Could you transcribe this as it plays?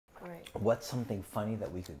What's something funny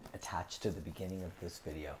that we could attach to the beginning of this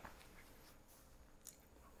video?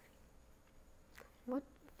 What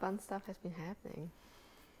fun stuff has been happening?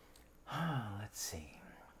 Let's see.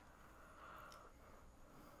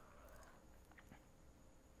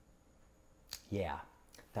 Yeah,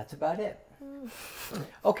 that's about it.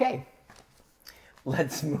 Okay,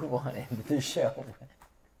 let's move on into the show.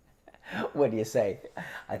 What do you say?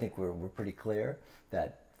 I think we're pretty clear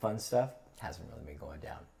that fun stuff hasn't really been going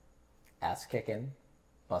down. Ass kicking,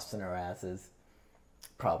 busting our asses,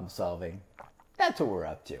 problem solving. That's what we're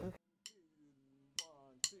up to.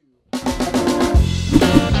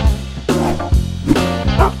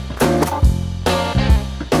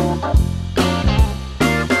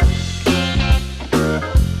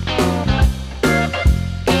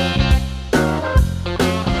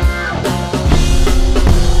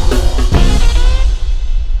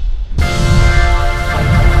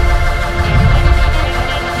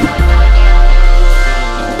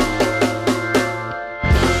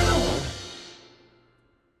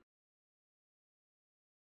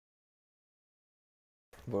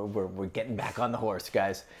 We're getting back on the horse,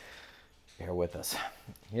 guys. Bear with us.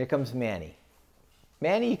 Here comes Manny.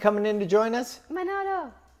 Manny, you coming in to join us?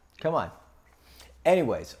 Manado! Come on.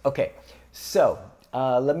 Anyways, okay. So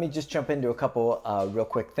let me just jump into a couple real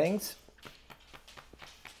quick things.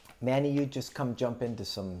 Manny, you just come jump into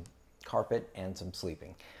some carpet and some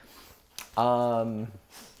sleeping.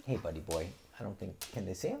 Hey, buddy boy. I don't think, can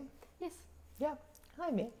they see him? Yes. Yeah. Hi,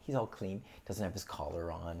 man. He's all clean. Doesn't have his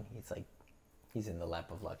collar on. He's like, he's in the lap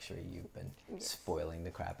of luxury. You've been spoiling the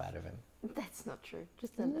crap out of him. That's not true.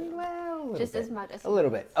 Just a little. Well, just as much as a little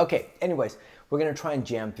bit. Okay. Anyways, we're gonna try and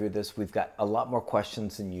jam through this. We've got a lot more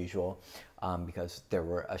questions than usual because there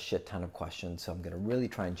were a shit ton of questions. So I'm gonna really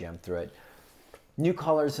try and jam through it. New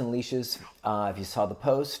collars and leashes. If you saw the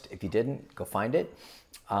post, if you didn't, go find it.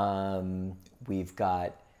 We've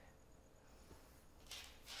got,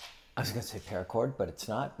 I was gonna say paracord, but it's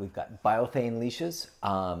not. We've got biothane leashes.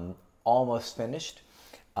 Almost finished.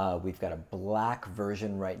 We've got a black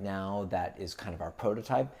version right now that is kind of our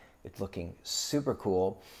prototype. It's looking super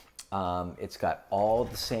cool. It's got all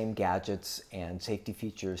the same gadgets and safety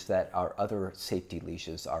features that our other safety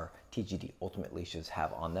leashes, our TGD Ultimate leashes,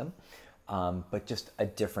 have on them, but just a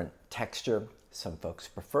different texture. Some folks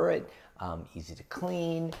prefer it, easy to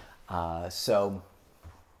clean. So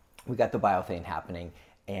we got the biothane happening,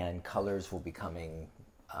 and colors will be coming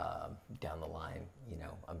down the line. You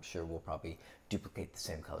know, I'm sure we'll probably duplicate the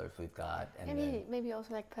same colors we've got, and maybe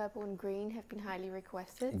also like purple and green have been highly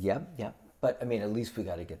requested. Yep. But I mean, at least we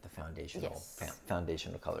got to get the foundational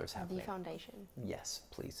foundational colors happening. The foundation. Yes,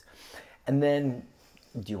 please. And then,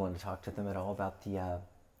 do you want to talk to them at all about the?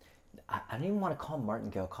 I don't even want to call them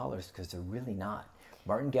martingale collars because they're really not.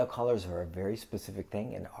 Martingale collars are a very specific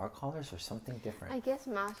thing, and our collars are something different. I guess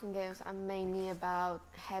martingales are mainly about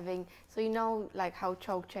having, so you know, like how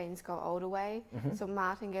choke chains go all the way. So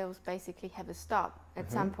martingales basically have a stop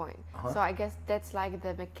at some point. So I guess that's like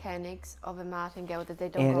the mechanics of a martingale, that they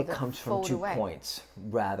don't and go it comes from 2 points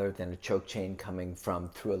rather than a choke chain coming from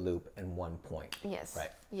through a loop and 1 point. Yes. Right.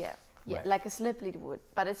 Yeah. Right. Like a slip lead would,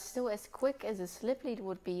 but it's still as quick as a slip lead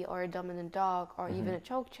would be, or a dominant dog, or even a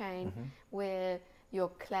choke chain, where your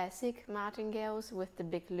classic martingales with the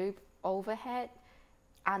big loop overhead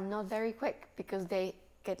are not very quick because they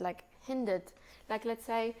get like hindered. Like, let's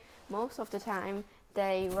say most of the time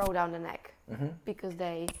they roll down the neck because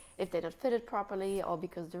if they're not fitted properly, or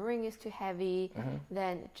because the ring is too heavy,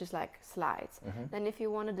 then it just like slides. Then if you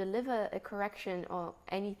want to deliver a correction or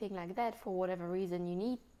anything like that for whatever reason you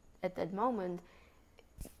need at that moment,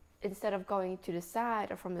 instead of going to the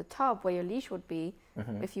side or from the top where your leash would be,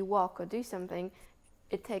 if you walk or do something,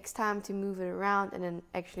 it takes time to move it around and then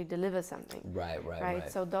actually deliver something.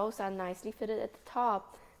 Right. So those are nicely fitted at the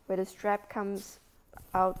top, where the strap comes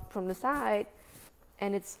out from the side,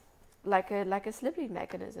 and it's like a slip lead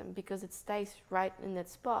mechanism because it stays right in that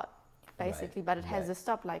spot, basically. But it has a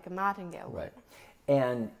stop like a martingale. Right.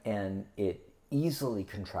 And it easily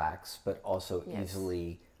contracts, but also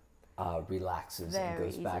easily relaxes and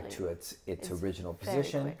goes back to its original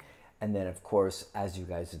position. And then, of course, as you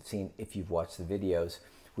guys have seen, if you've watched the videos,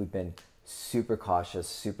 we've been super cautious,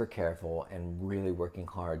 super careful, and really working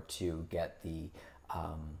hard to get the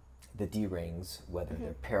D-rings, whether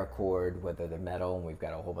they're paracord, whether they're metal, and we've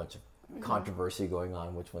got a whole bunch of controversy going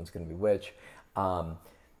on, which one's going to be which,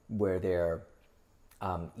 where they're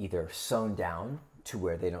either sewn down to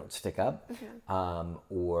where they don't stick up,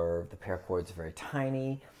 or the paracord's very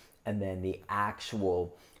tiny, and then the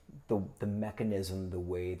actual the mechanism, the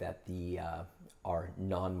way that the our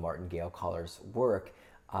non-martingale collars work,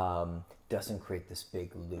 doesn't create this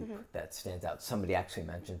big loop that stands out. Somebody actually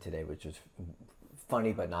mentioned today, which was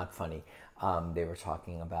funny but not funny. They were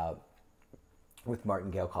talking about with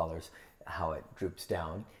martingale collars how it droops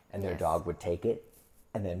down, and their dog would take it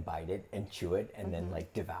and then bite it and chew it and then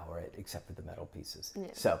like devour it, except for the metal pieces. Yeah.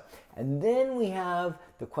 So, and then we have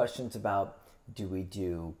the questions about, do we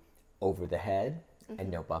do over the head and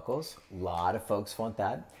no buckles? A lot of folks want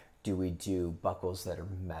that. Do we do buckles that are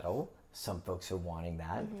metal? Some folks are wanting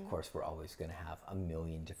that. Of course, we're always going to have a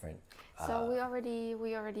million different. So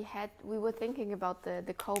we were thinking about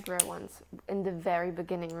the Cobra ones in the very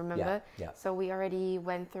beginning, remember? Yeah. So we already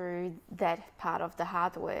went through that part of the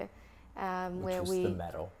hardware. Which was the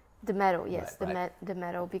metal. The metal, yes, the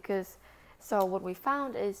metal, because so what we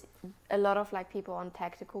found is a lot of like people on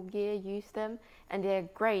tactical gear use them, and they're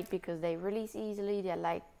great because they release easily,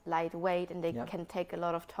 they're lightweight, and they can take a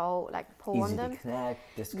lot of pull on them. Easy to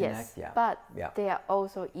connect, disconnect, yes, but they are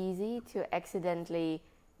also easy to accidentally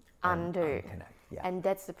undo, and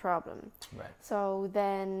that's the problem. Right. So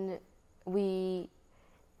then I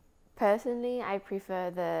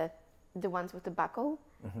prefer the ones with the buckle,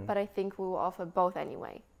 but I think we will offer both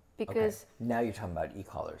anyway, because now you're talking about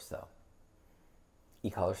e-collars though.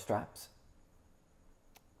 E-collar straps?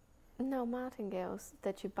 No, martingales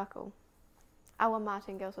that you buckle. Our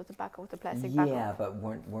martingales with the buckle, with the plastic buckle. Yeah, but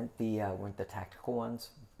weren't the tactical ones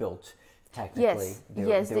built technically? Yes, they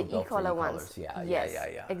were the built for e-collar ones. Yeah.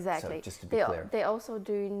 Exactly. So just to be clear, they also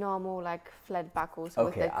do normal like flat buckles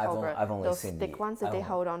with the Cobra. I've only those seen thick ones that they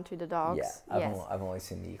hold on to the dogs. Yeah, I've only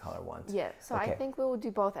seen the e-collar ones. Yeah, so I think we will do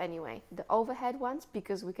both anyway. The overhead ones,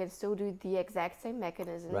 because we can still do the exact same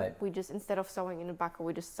mechanism. Right. We just, instead of sewing in a buckle,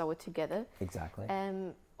 we just sew it together. Exactly.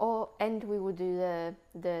 And we will do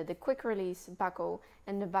the quick release buckle,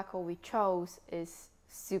 and the buckle we chose is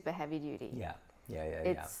super heavy duty. Yeah.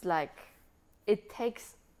 It's like, it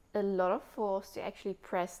takes a lot of force to actually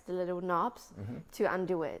press the little knobs to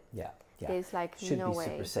undo it. Yeah. There's like Should no be way.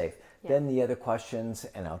 super safe. Yeah. Then the other questions,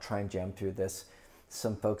 and I'll try and jam through this.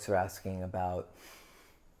 Some folks are asking about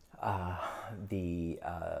the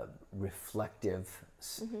reflective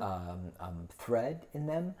thread in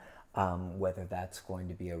them, whether that's going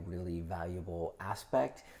to be a really valuable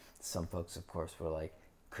aspect. Some folks, of course, were like,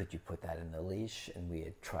 could you put that in the leash? And we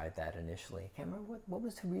had tried that initially. I can't remember what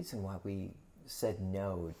was the reason why we said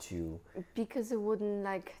no to. Because it wouldn't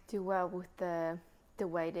like do well with the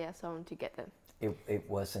way they are sewn together. It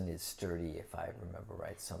wasn't as sturdy, if I remember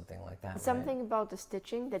right, something like that. Something right? about the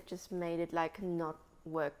stitching that just made it like not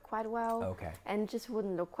work quite well. Okay. And just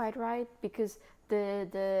wouldn't look quite right, because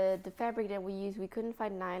the fabric that we use, we couldn't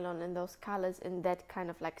find nylon in those colors in that kind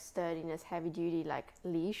of like sturdiness, heavy duty like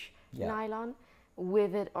leash nylon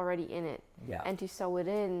with it already in it. Yeah. And to sew it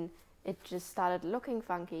in, it just started looking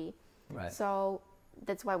funky. Right. So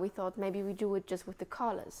that's why we thought maybe we do it just with the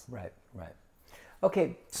collars. Right.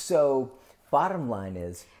 Okay, so bottom line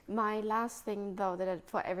is... My last thing though,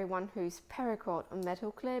 for everyone who's paracord or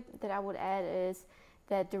metal clip, that I would add is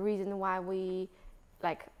that the reason why we,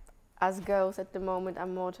 like us girls at the moment, are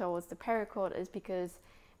more towards the paracord is because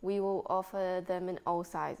we will offer them in all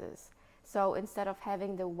sizes. So instead of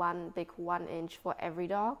having the one big 1 inch for every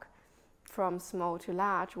dog, from small to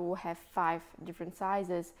large, we will have 5 different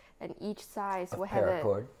sizes, and each size will have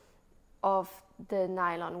of the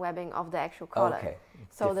nylon webbing of the actual collar. Okay.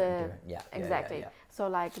 So exactly. Yeah. So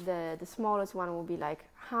like the smallest one will be like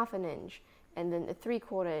 1/2 inch, and then a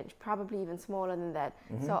 3/4 inch, probably even smaller than that.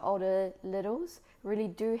 So all the littles really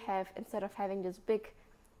do have, instead of having this big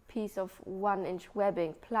piece of 1 inch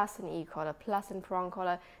webbing plus an e-collar plus a prong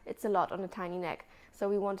collar, it's a lot on a tiny neck. So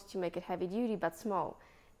we wanted to make it heavy duty but small.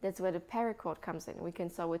 That's where the paracord comes in. We can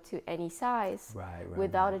sew it to any size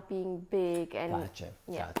without it being big. And Gotcha.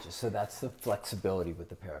 So that's the flexibility with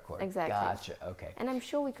the paracord. Exactly. Gotcha. Okay. And I'm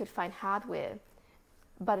sure we could find hardware,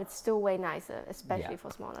 but it's still way nicer, especially for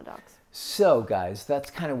smaller dogs. So guys, that's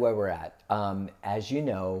kind of where we're at. As you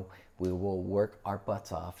know, we will work our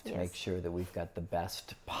butts off to make sure that we've got the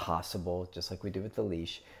best possible, just like we did with the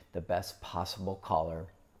leash, the best possible collar.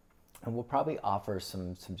 And we'll probably offer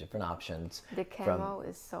some different options. The camo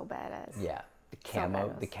is so badass. Yeah,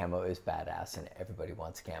 the camo is badass, and everybody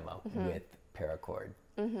wants camo with paracord.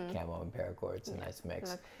 Camo and paracord, it's a nice mix.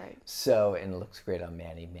 It looks great. So, and it looks great on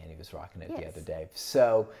Manny. Manny was rocking it the other day.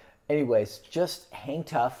 So, anyways, just hang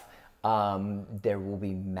tough. There will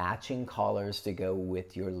be matching collars to go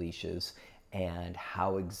with your leashes, and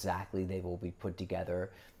how exactly they will be put together.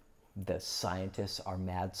 The scientists, our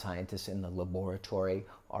mad scientists in the laboratory,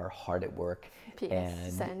 are hard at work.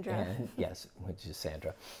 Sandra. Yes, which is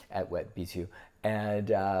Sandra at Wet B2. And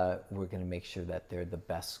we're going to make sure that they're the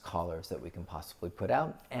best collars that we can possibly put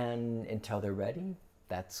out. And until they're ready,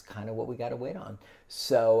 that's kind of what we got to wait on.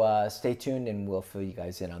 So stay tuned and we'll fill you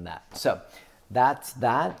guys in on that. So that's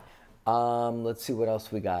that. Let's see what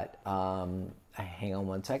else we got. Hang on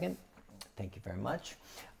one second. Thank you very much.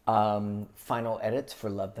 Final edits for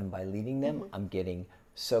Love Them by Leading Them. I'm getting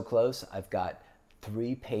so close. I've got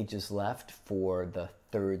 3 pages left for the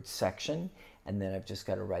 3rd section. And then I've just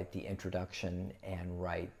got to write the introduction and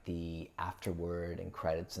write the afterword and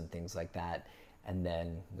credits and things like that. And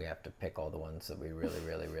then we have to pick all the ones that we really,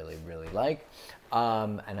 really, really, really like.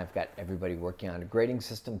 And I've got everybody working on a grading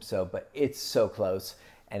system. But it's so close.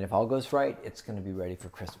 And if all goes right, it's going to be ready for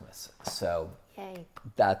Christmas. So Yay.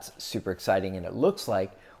 That's super exciting. And it looks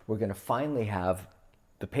like we're going to finally have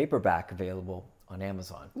the paperback available on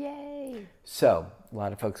Amazon. Yay. So a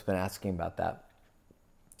lot of folks have been asking about that.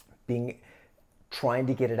 Trying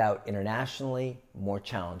to get it out internationally, more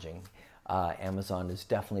challenging. Amazon is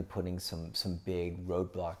definitely putting some big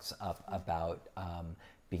roadblocks up about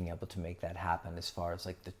being able to make that happen, as far as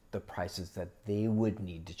like the prices that they would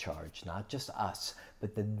need to charge, not just us,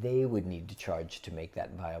 but that they would need to charge to make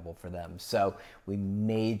that viable for them. So we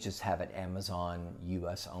may just have it Amazon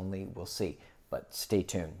US only, we'll see, but stay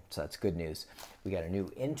tuned. So that's good news. We got a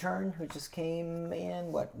new intern who just came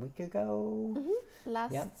in, what, a week ago? Mm-hmm.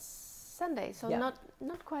 Last Sunday, so not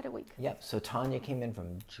quite a week. Yep, so Tanya came in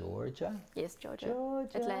from Georgia. Yes, Georgia.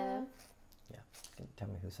 Yeah, Atlanta. can you tell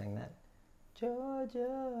me who sang that?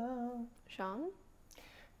 Georgia. Sean?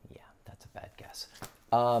 Yeah, that's a bad guess.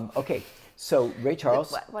 Okay, so Ray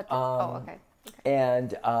Charles. What? Okay.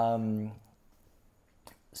 And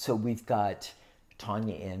so we've got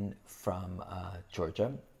Tanya in from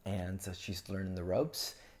Georgia, and so she's learning the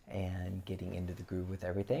ropes and getting into the groove with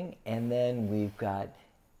everything. And then we've got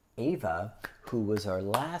Ava, who was our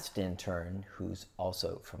last intern, who's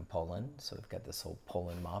also from Poland. So we've got this whole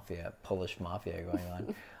Polish mafia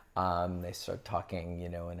going on. They start talking,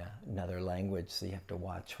 in another language, so you have to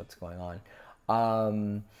watch what's going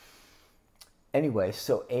on. Anyway,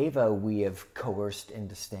 so Ava, we have coerced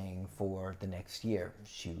into staying for the next year.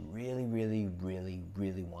 She really, really, really,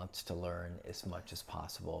 really wants to learn as much as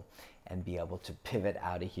possible and be able to pivot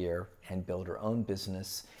out of here and build her own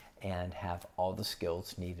business and have all the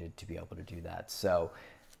skills needed to be able to do that. So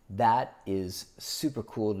that is super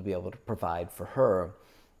cool to be able to provide for her.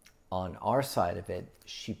 On our side of it,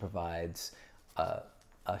 she provides a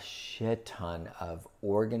shit ton of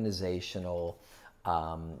organizational.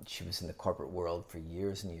 She was in the corporate world for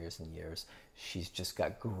years and years and years. She's just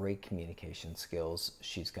got great communication skills.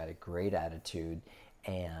 She's got a great attitude,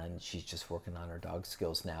 and she's just working on her dog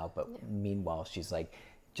skills now. But meanwhile, she's like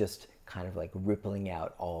just kind of like rippling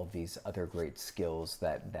out all these other great skills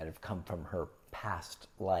that have come from her past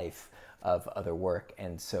life of other work.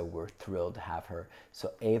 And so we're thrilled to have her.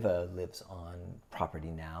 So Ava lives on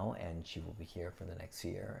property now, and she will be here for the next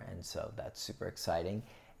year. And so that's super exciting.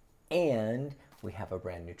 And we have a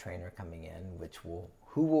brand new trainer coming in,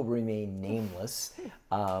 who will remain nameless,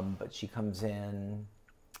 but she comes in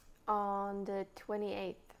on the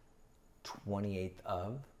 28th. 28th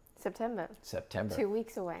of September. 2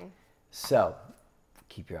 weeks away. So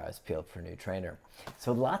keep your eyes peeled for a new trainer.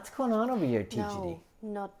 So lots going on over here, TGD.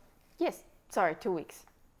 Yes, sorry, 2 weeks.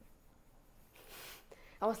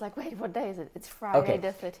 I was like, wait, what day is it? It's Friday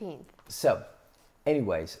the 13th. So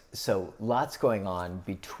anyways, so lots going on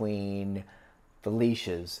between the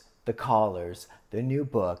leashes, the collars, the new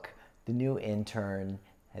book, the new intern,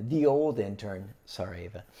 the old intern, sorry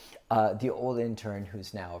Ava, the old intern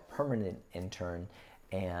who's now a permanent intern,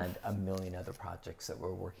 and a million other projects that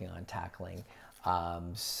we're working on tackling.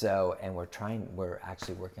 And we're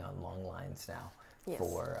actually working on long lines now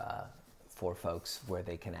for folks, where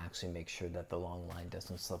they can actually make sure that the long line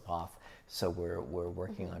doesn't slip off. So we're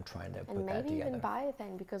working on trying to put that together. And maybe even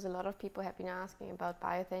biothane, because a lot of people have been asking about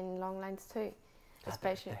biothane long lines too.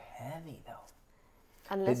 Especially they're heavy though.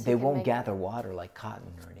 Unless they won't gather water like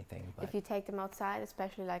cotton or anything. But if you take them outside,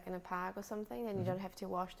 especially like in a park or something, then you don't have to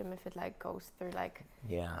wash them if it like goes through like.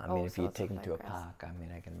 Yeah, I mean, if you take them to a park, I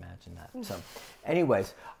mean, I can imagine that. So,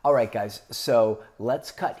 anyways, all right, guys. So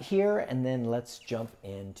let's cut here, and then let's jump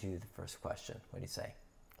into the first question. What do you say?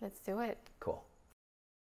 Let's do it. Cool.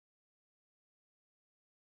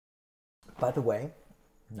 By the way,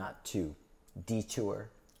 not to detour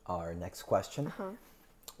our next question.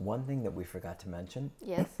 One thing that we forgot to mention.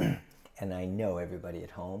 Yes. And I know everybody at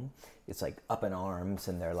home is like up in arms,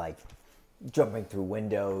 and they're like jumping through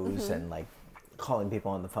windows and like calling people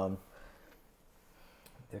on the phone.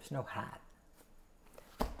 There's no hat.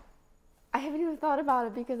 I haven't even thought about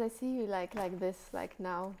it, because I see you like this, like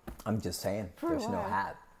now. I'm just saying, For a there's no while.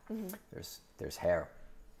 hat. There's hair.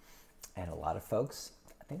 And a lot of folks,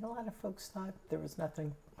 I think a lot of folks thought there was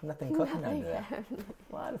nothing cooking under there.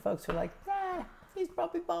 A lot of folks were like, he's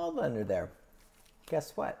probably bald under there.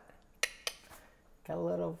 Guess what? Got a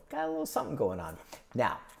little something going on.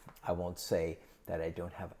 Now, I won't say that I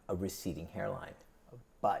don't have a receding hairline,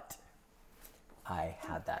 but I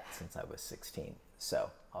had that since I was 16,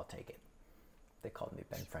 so I'll take it. They called me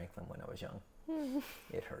Ben Franklin when I was young.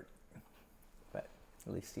 It hurt. But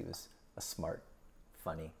at least he was a smart,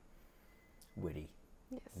 funny, witty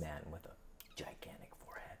man with a gigantic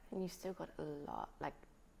forehead. And you still got a lot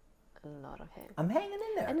of hair. I'm hanging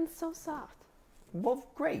in there. And it's so soft. Well,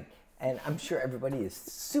 great. And I'm sure everybody is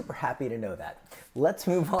super happy to know that. Let's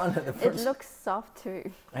move on to the first. It looks soft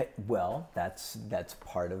too. Well, that's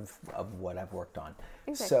part of what I've worked on.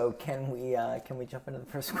 Exactly. So can we jump into the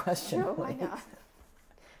first question? Sure, why not?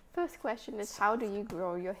 First question is, how do you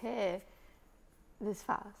grow your hair this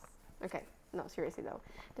fast? Okay, no, seriously though.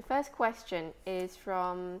 The first question is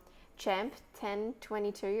from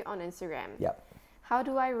Champ1022 on Instagram. Yep. How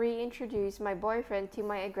do I reintroduce my boyfriend to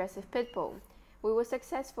my aggressive pit bull? We were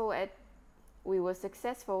successful as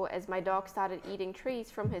my dog started eating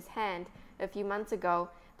treats from his hand a few months ago,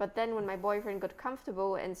 but then when my boyfriend got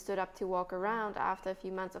comfortable and stood up to walk around after a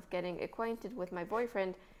few months of getting acquainted with my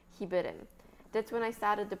boyfriend, he bit him. That's when I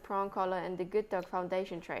started the prong collar and the Good Dog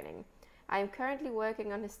Foundation training. I am currently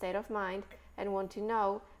working on his state of mind and want to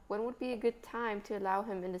know when would be a good time to allow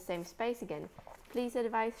him in the same space again. Please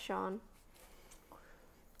advise, Sean.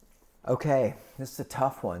 Okay, this is a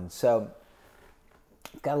tough one. So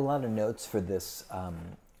I've got a lot of notes for this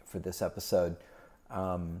episode,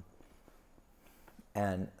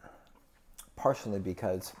 and partially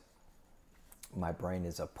because my brain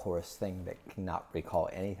is a porous thing that cannot recall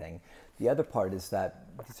anything. The other part is that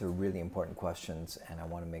these are really important questions, and I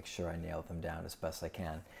want to make sure I nail them down as best I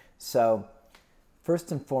can. So,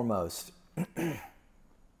 first and foremost, you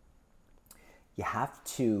have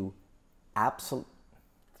to absolutely.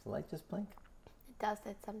 Does the light just blink? It does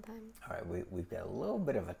that sometimes. All right, we've got a little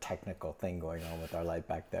bit of a technical thing going on with our light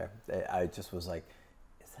back there. I just was like,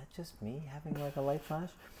 is that just me having like a light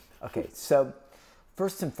flash? Okay, so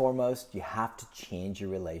first and foremost, you have to change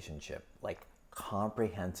your relationship, like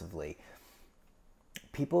comprehensively.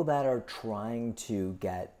 People that are trying to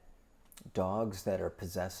get dogs that are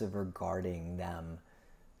possessive or guarding them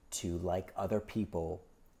to like other people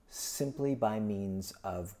simply by means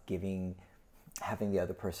of having the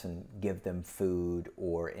other person give them food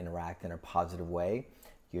or interact in a positive way,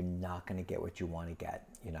 you're not going to get what you want to get.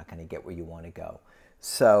 You're not going to get where you want to go.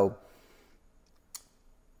 So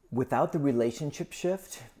without the relationship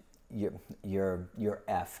shift, you're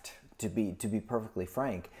effed, to be perfectly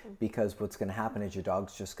frank, because what's going to happen is your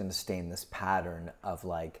dog's just going to stay in this pattern of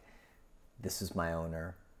like, this is my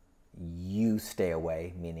owner, you stay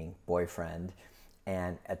away, meaning boyfriend,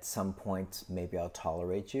 and at some points maybe I'll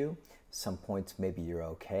tolerate you, some points maybe you're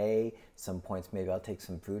okay, some points maybe I'll take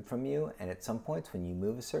some food from you, and at some points when you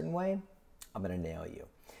move a certain way, I'm going to nail you.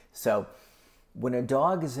 So when a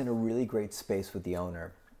dog is in a really great space with the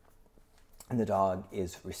owner, and the dog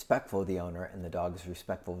is respectful of the owner, and the dog is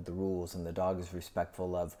respectful of the rules, and the dog is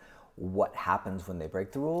respectful of what happens when they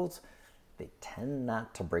break the rules, they tend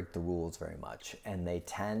not to break the rules very much, and they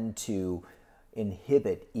tend to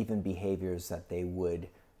inhibit even behaviors that they would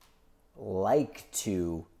like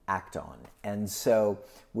to act on. And so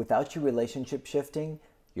without your relationship shifting,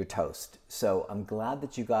 you're toast. So I'm glad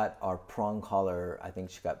that you got our prong collar, I think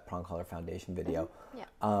she got prong collar foundation video. Yeah.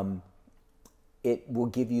 It will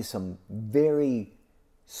give you some very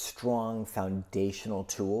strong foundational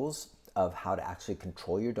tools of how to actually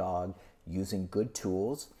control your dog using good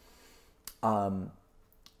tools.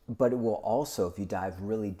 But it will also, if you dive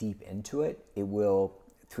really deep into it, it will,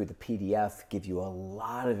 through the PDF, give you a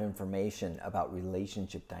lot of information about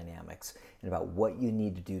relationship dynamics and about what you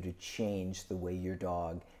need to do to change the way your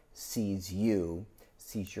dog sees you,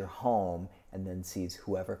 sees your home, and then sees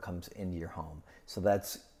whoever comes into your home. So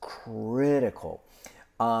that's critical.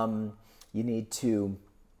 You need to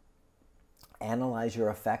analyze your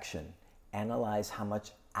affection, analyze how much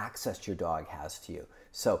access your dog has to you.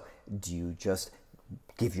 So do you just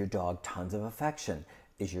give your dog tons of affection?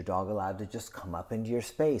 Is your dog allowed to just come up into your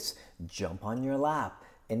space, jump on your lap,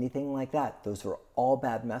 anything like that? Those are all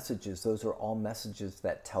bad messages. Those are all messages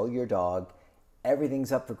that tell your dog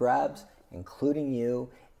everything's up for grabs, including you.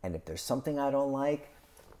 And if there's something I don't like,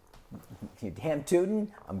 you damn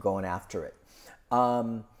tootin', I'm going after it.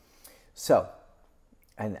 And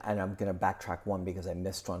I'm going to backtrack one because I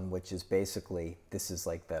missed one, which is basically, this is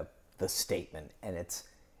like the statement, and it's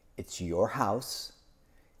your house,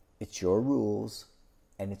 it's your rules,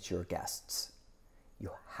 and it's your guests.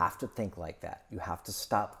 You have to think like that. You have to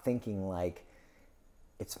stop thinking like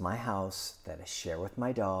it's my house that I share with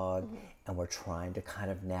my dog, and we're trying to kind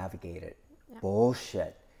of navigate it. Yeah.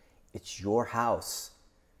 Bullshit. It's your house.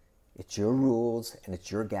 It's your rules, and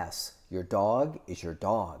it's your guests. Your dog is your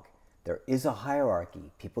dog. There is a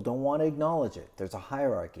hierarchy. People don't want to acknowledge it. There's a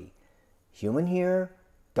hierarchy. Human here,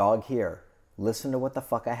 dog here. Listen to what the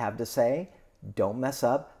fuck I have to say. Don't mess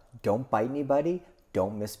up. Don't bite anybody.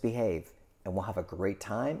 Don't misbehave. And we'll have a great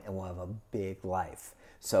time, and we'll have a big life.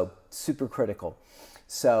 So super critical.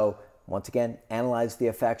 So once again, analyze the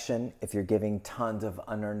affection. If you're giving tons of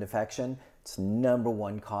unearned affection, it's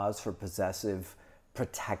 #1 cause for possessive,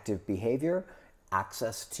 protective behavior.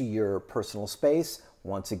 Access to your personal space.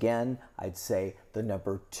 Once again, I'd say the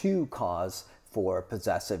 #2 cause for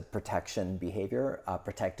possessive protection behavior,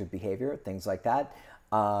 protective behavior, things like that.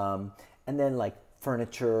 And then like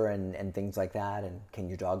furniture and things like that. And can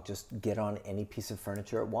your dog just get on any piece of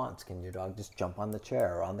furniture it wants? Can your dog just jump on the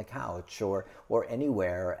chair or on the couch or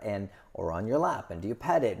anywhere or on your lap? And do you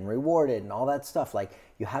pet it and reward it and all that stuff? Like,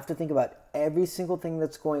 you have to think about every single thing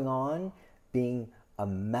that's going on being a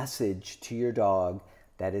message to your dog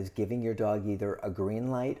that is giving your dog either a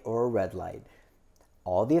green light or a red light.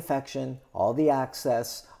 All the affection, all the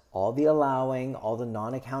access, all the allowing, all the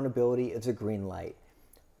non-accountability is a green light.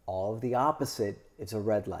 All of the opposite is a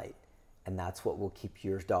red light. And that's what will keep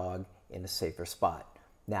your dog in a safer spot.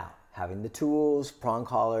 Now, having the tools, prong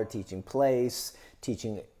collar, teaching place,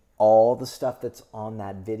 teaching all the stuff that's on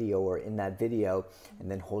that video or in that video, and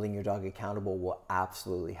then holding your dog accountable will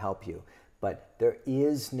absolutely help you. But there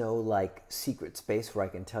is no like secret space where I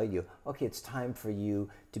can tell you, okay, it's time for you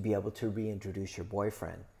to be able to reintroduce your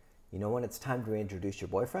boyfriend. You know when it's time to reintroduce your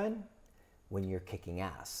boyfriend? When you're kicking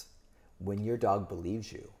ass. When your dog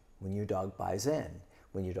believes you. When your dog buys in.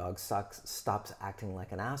 When your dog stops acting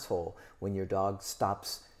like an asshole. When your dog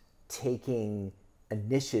stops taking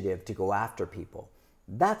initiative to go after people.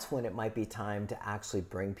 That's when it might be time to actually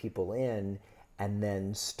bring people in and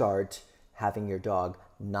then start having your dog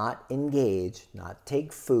not engage, not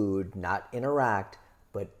take food, not interact,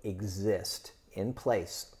 but exist in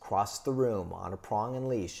place across the room on a prong and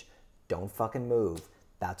leash. Don't fucking move.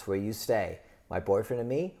 That's where you stay. My boyfriend and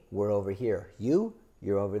me, we're over here.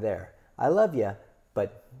 You're over there. I love you,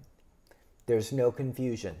 but there's no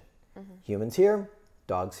confusion. Humans here,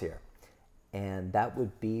 dogs here. And that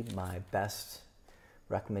would be my best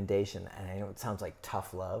recommendation. And I know it sounds like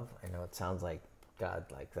tough love. I know it sounds like, God,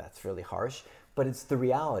 like that's really harsh, but it's the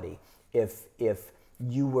reality. If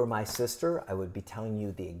you were my sister, I would be telling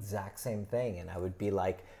you the exact same thing. And I would be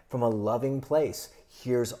like, from a loving place,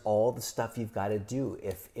 here's all the stuff you've got to do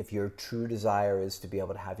if your true desire is to be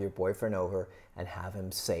able to have your boyfriend over and have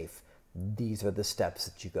him safe. These are the steps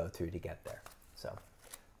that you go through to get there. So,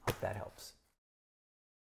 hope that helps.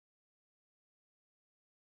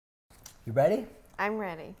 You ready? I'm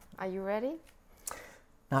ready. Are you ready?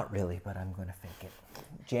 Not really, but I'm going to fake it.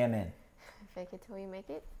 Jam in. Fake it till you make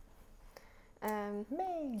it.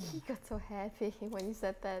 Me. He got so happy when you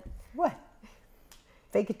said that. What?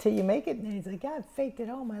 Fake it till you make it? And he's like, yeah, I've faked it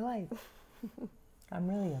all my life. I'm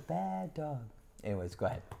really a bad dog. Anyways, go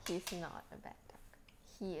ahead. He's not a bad dog.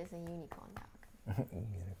 He is a unicorn dog.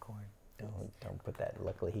 Unicorn. Don't put that.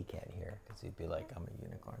 Luckily, he can't hear because he'd be like, I'm a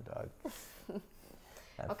unicorn dog.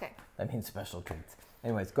 Okay. That means special treats.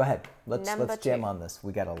 Anyways, go ahead. Let's jam on this.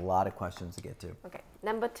 We got a lot of questions to get to. Okay.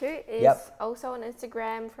 Number 2 is also on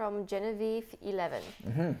Instagram from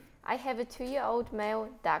Genevieve11. I have a 2-year-old male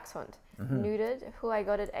dachshund, neutered, who I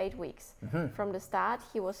got at 8 weeks. From the start,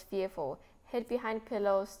 he was fearful, hid behind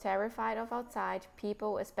pillows, terrified of outside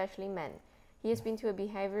people, especially men. He has been to a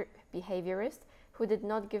behaviorist who did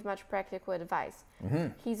not give much practical advice.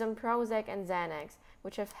 He's on Prozac and Xanax,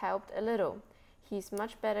 which have helped a little. He's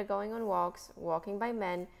much better going on walks, walking by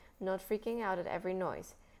men, not freaking out at every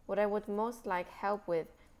noise. What I would most like help with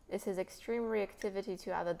is his extreme reactivity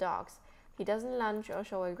to other dogs. He doesn't lunge or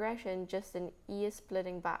show aggression, just an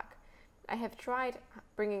ear-splitting bark. I have tried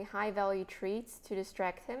bringing high-value treats to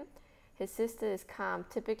distract him. His sister is calm.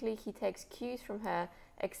 Typically, he takes cues from her,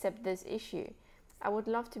 except this issue. I would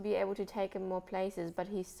love to be able to take him more places, but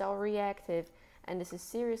he's so reactive, and this is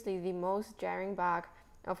seriously the most jarring bark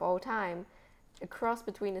of all time. A cross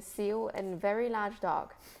between a seal and a very large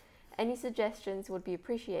dog. Any suggestions would be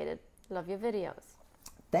appreciated. Love your videos.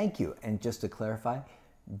 Thank you. And just to clarify,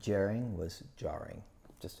 jarring was jarring,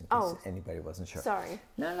 just in case anybody wasn't sure. Sorry.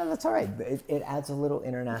 No, that's all right. It adds a little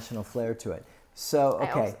international flair to it. So,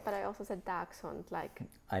 okay. But I also said dachshund, like.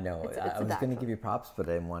 I know. It's I a was going to dachshund. give you props, but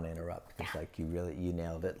I didn't want to interrupt because, like, you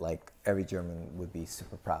nailed it. Like every German would be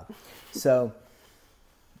super proud. So,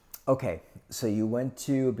 okay. So you went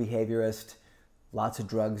to a behaviorist. Lots of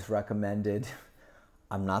drugs recommended.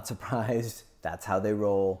 I'm not surprised. That's how they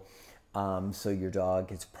roll. So your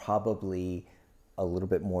dog is probably a little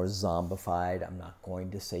bit more zombified. I'm not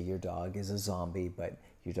going to say your dog is a zombie, but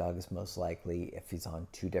your dog is most likely, if he's on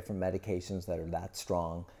 2 different medications that are that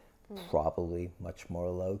strong, probably much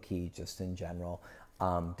more low key just in general.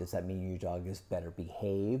 Does that mean your dog is better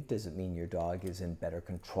behaved? Does it mean your dog is in better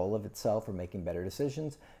control of itself or making better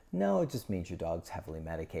decisions? No, it just means your dog's heavily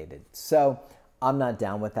medicated. So I'm not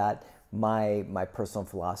down with that. My personal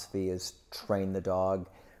philosophy is train the dog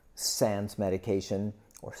sans medication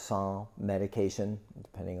or sans medication,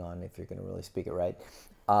 depending on if you're going to really speak it right.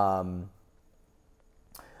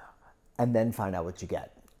 And then find out what you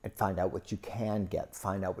get and find out what you can get,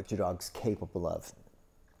 find out what your dog's capable of.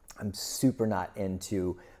 I'm super not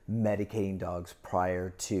into medicating dogs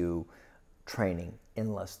prior to training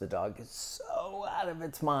unless the dog is so out of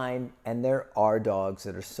its mind. And there are dogs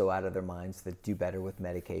that are so out of their minds that do better with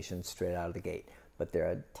medication straight out of the gate, but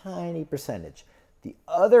they're a tiny percentage. The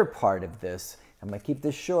other part of this, I'm going to keep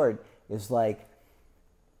this short, is like,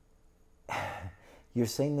 you're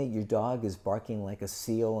saying that your dog is barking like a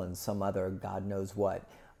seal and some other God knows what,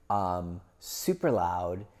 super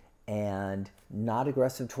loud and not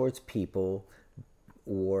aggressive towards people,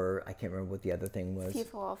 or I can't remember what the other thing was.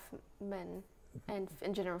 Fearful of men, and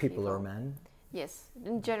in general People fearful. are men? Yes,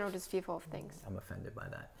 in general just fearful of things. I'm offended by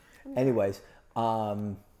that. Okay. Anyways,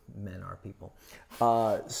 men are people.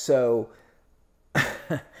 So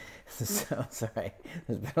sorry,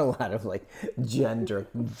 there's been a lot of like gender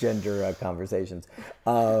conversations.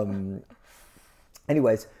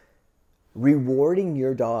 Anyways, rewarding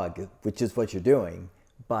your dog, which is what you're doing,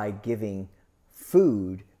 by giving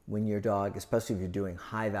food when your dog, especially if you're doing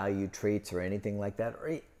high value treats or anything like that,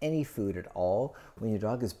 or any food at all, when your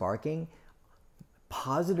dog is barking,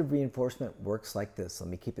 positive reinforcement works like this. Let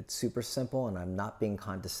me keep it super simple, and I'm not being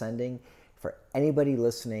condescending. For anybody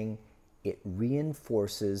listening, it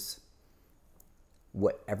reinforces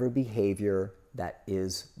whatever behavior that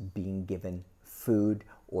is being given food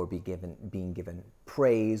or being given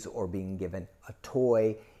praise or being given a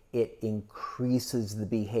toy. It increases the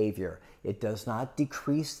behavior. It does not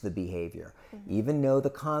decrease the behavior. Even though the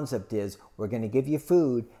concept is we're going to give you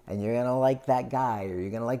food and you're going to like that guy, or you're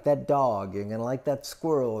going to like that dog, you're going to like that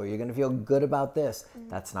squirrel, or you're going to feel good about this.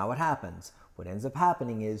 That's not what happens. What ends up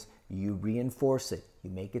happening is you reinforce it. You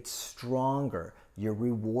make it stronger. You're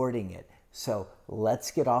rewarding it. So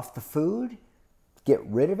let's get off the food, get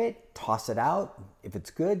rid of it, toss it out. If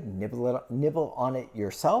it's good, nibble on it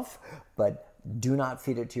yourself, but do not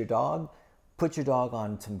feed it to your dog. Put your dog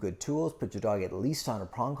on some good tools. Put your dog at least on a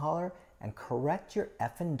prong collar, and correct your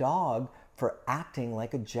effing dog for acting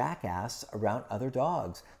like a jackass around other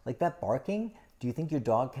dogs. Like that barking, do you think your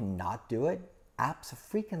dog can not do it?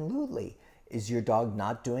 Abso-freaking-lutely. Is your dog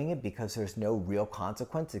not doing it because there's no real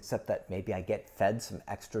consequence except that maybe I get fed some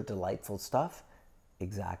extra delightful stuff?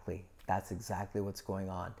 Exactly. That's exactly what's going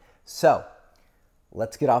on. So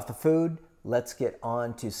let's get off the food. Let's get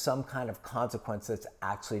on to some kind of consequence that's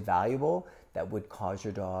actually valuable that would cause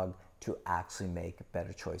your dog to actually make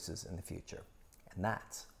better choices in the future. And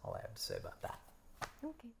that's all I have to say about that.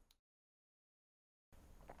 Okay.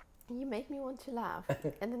 You make me want to laugh,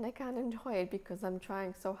 and then I can't enjoy it because I'm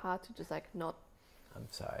trying so hard to just like not. I'm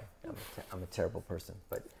sorry. I'm a terrible person,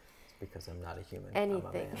 but it's because I'm not a human. Anything. I'm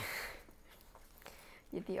a man.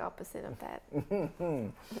 You're the opposite of that. Okay.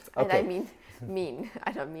 And I mean mean.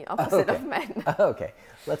 I don't mean opposite of men. Okay,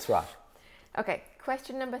 let's rock. Okay,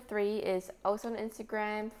 question number 3 is also on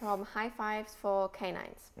Instagram from High Fives for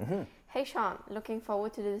Canines. Hey Sean, looking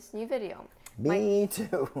forward to this new video. Me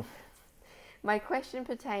too. My question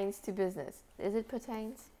pertains to business. Is it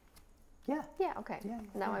pertains? Yeah. Yeah, okay.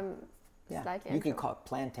 Now I'm slightly You could unsure. call it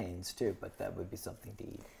plantains too, but that would be something to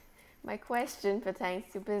eat. My question pertains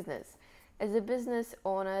to business. As a business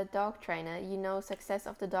owner, dog trainer, you know success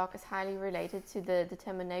of the dog is highly related to the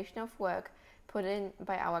determination of work put in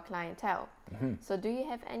by our clientele. So do you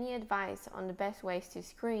have any advice on the best ways to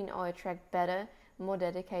screen or attract better, more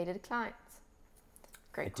dedicated clients?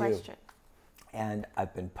 Great question. And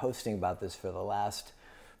I've been posting about this for the last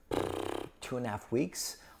 2.5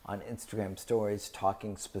 weeks on Instagram stories,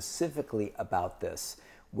 talking specifically about this,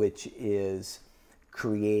 which is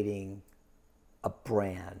creating a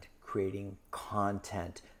brand, creating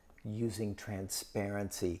content, using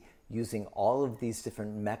transparency, using all of these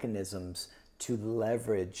different mechanisms to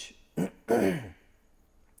leverage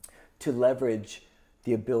to leverage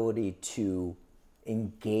the ability to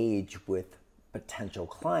engage with potential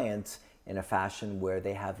clients in a fashion where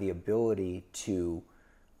they have the ability to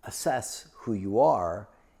assess who you are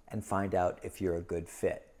and find out if you're a good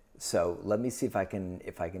fit. So let me see if I can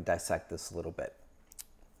dissect this a little bit.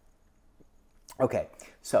 Okay,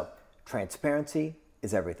 so transparency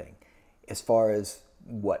is everything. As far as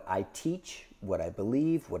what I teach, what I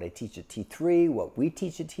believe, what I teach at T3, what we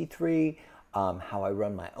teach at T3, how I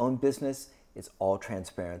run my own business, it's all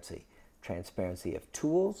transparency. Transparency of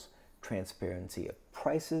tools, transparency of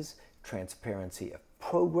prices, transparency of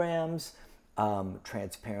programs,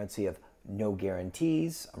 transparency of no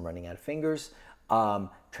guarantees. I'm running out of fingers.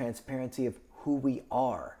 Transparency of who we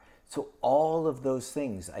are. So all of those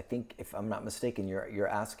things, I think, if I'm not mistaken, you're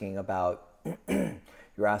asking about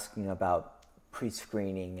you're asking about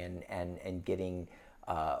pre-screening and getting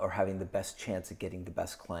or having the best chance at getting the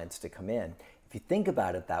best clients to come in. If you think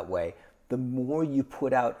about it that way, the more you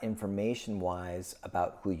put out information-wise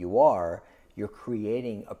about who you are, you're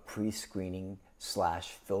creating a pre-screening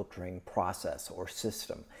 / filtering process or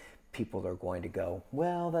system. People are going to go,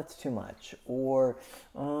 well, that's too much, or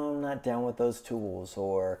oh, I'm not down with those tools,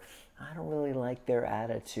 or I don't really like their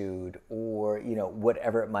attitude, or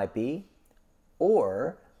whatever it might be.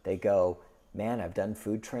 Or they go, man, I've done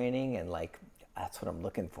food training and like that's what I'm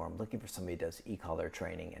looking for. I'm looking for somebody who does e-collar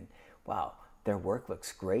training, and wow, their work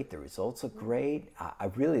looks great. The results look great.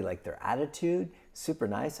 I really like their attitude. Super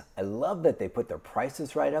nice. I love that they put their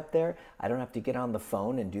prices right up there. I don't have to get on the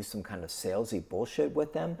phone and do some kind of salesy bullshit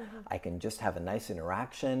with them. I can just have a nice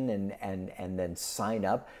interaction and then sign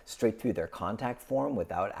up straight through their contact form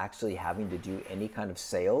without actually having to do any kind of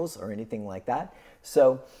sales or anything like that.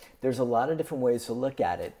 So there's a lot of different ways to look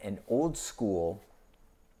at it. And old school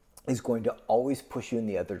is going to always push you in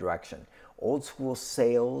the other direction. Old school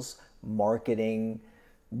sales, marketing,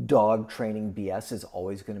 dog training BS is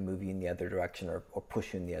always going to move you in the other direction or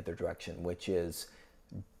push you in the other direction, which is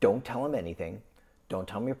don't tell them anything. Don't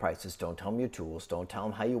tell them your prices. Don't tell them your tools. Don't tell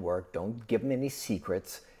them how you work. Don't give them any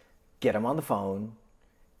secrets. Get them on the phone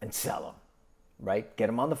and sell them, right? Get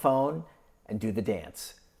them on the phone and do the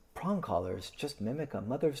dance. Prong collars just mimic a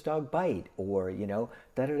mother's dog bite, or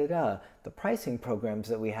the pricing programs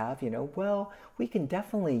that we have, well, we can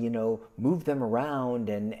definitely move them around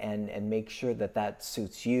and make sure that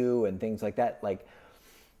suits you and things like that. Like,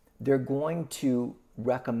 they're going to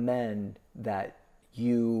recommend that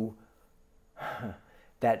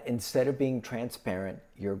that instead of being transparent,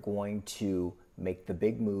 you're going to make the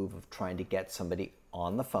big move of trying to get somebody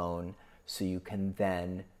on the phone so you can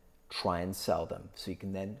then try and sell them, so you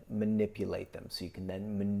can then manipulate them, so you can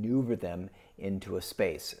then maneuver them into a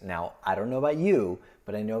space. Now, I don't know about you,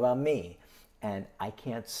 but I know about me, and I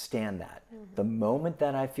can't stand that. The moment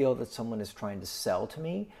that I feel that someone is trying to sell to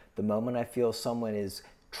me, the moment I feel someone is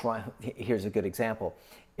trying, here's a good example.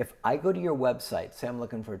 If I go to your website, say I'm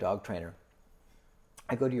looking for a dog trainer,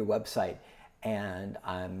 I go to your website and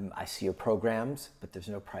I see your programs, but there's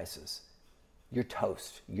no prices. You're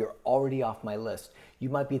toast. You're already off my list. You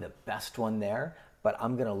might be the best one there, but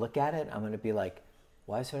I'm going to look at it. I'm going to be like,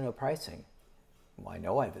 why is there no pricing? Well, I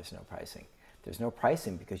know why there's no pricing. There's no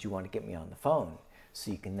pricing because you want to get me on the phone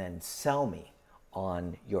so you can then sell me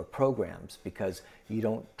on your programs, because you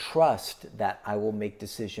don't trust that I will make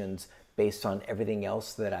decisions based on everything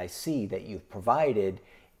else that I see that you've provided,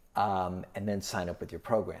 and then sign up with your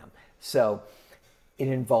program. So it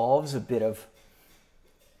involves a bit of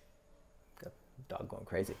dog going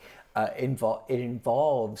crazy. It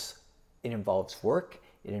involves work.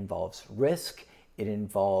 It involves risk. It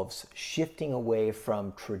involves shifting away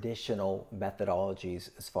from traditional methodologies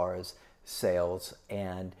as far as sales,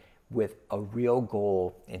 and with a real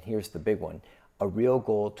goal. And here's the big one: a real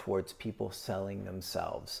goal towards people selling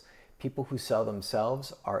themselves. People who sell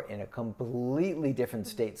themselves are in a completely different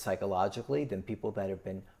state psychologically than people that have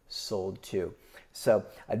been sold to. So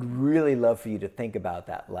I'd really love for you to think about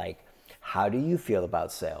that. Like, how do you feel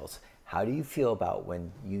about sales? How do you feel about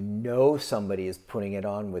when somebody is putting it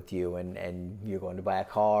on with you, and you're going to buy a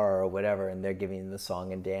car or whatever, and they're giving you the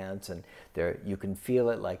song and dance, and you can feel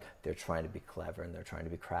it, like they're trying to be clever and they're trying to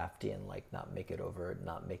be crafty and like not make it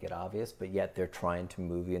obvious, but yet they're trying to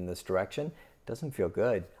move you in this direction. It doesn't feel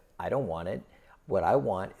good. I don't want it. What I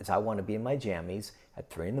want is, I want to be in my jammies at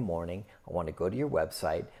 3 in the morning. I want to go to your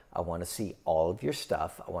website. I want to see all of your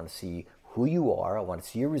stuff. I want to see who you are. I want to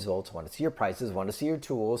see your results. I want to see your prices. I want to see your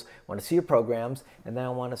tools. I want to see your programs. And then I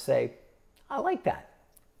want to say, I like that.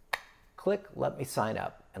 Click, let me sign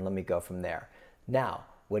up, and let me go from there. Now,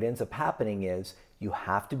 what ends up happening is you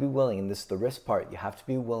have to be willing, and this is the risk part, you have to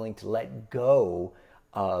be willing to let go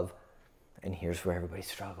of, And here's where everybody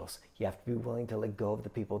struggles. You have to be willing to let go of the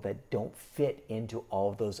people that don't fit into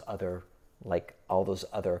all those other, like all those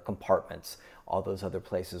other compartments, all those other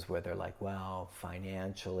places where they're like, well,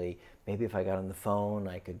 financially, maybe if I got on the phone,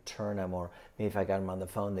 I could turn them, or maybe if I got them on the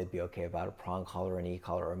phone, they'd be okay about a prong collar, an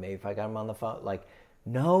e-collar, or maybe if I got them on the phone, like,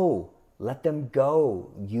 no, let them go.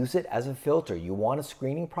 Use it as a filter. You want a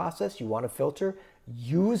screening process, you want a filter,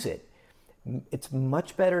 use it. It's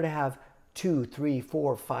much better to have 2, 3,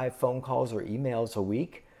 4, 5 phone calls or emails a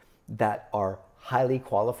week that are highly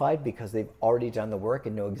qualified because they've already done the work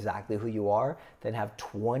and know exactly who you are, than have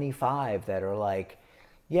 25 that are like,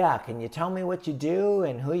 yeah, can you tell me what you do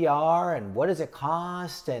and who you are and what does it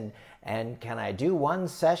cost, and can I do one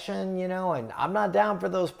session, you know, and I'm not down for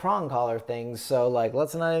those prong collar things, so like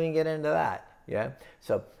let's not even get into that. Yeah.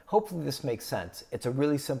 So hopefully this makes sense. It's a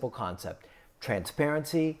really simple concept.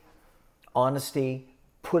 Transparency, honesty,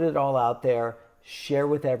 put it all out there, share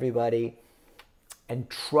with everybody, and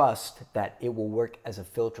trust that it will work as a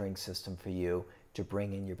filtering system for you to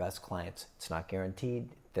bring in your best clients. It's not guaranteed.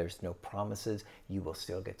 There's no promises. You will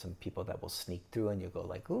still get some people that will sneak through and you'll go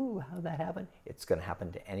like, ooh, how'd that happen? It's going to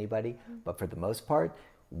happen to anybody. But for the most part,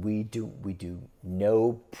 we do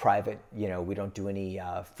no private, you know, we don't do any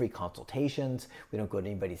free consultations. We don't go to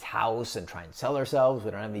anybody's house and try and sell ourselves.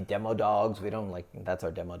 We don't have any demo dogs. We don't, like, that's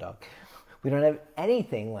our demo dog. We don't have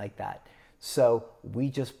anything like that. So we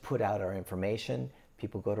just put out our information.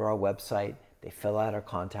 People go to our website, they fill out our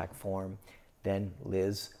contact form. Then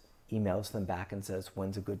Liz emails them back and says,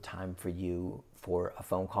 when's a good time for you for a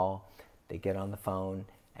phone call? They get on the phone,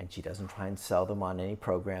 and she doesn't try and sell them on any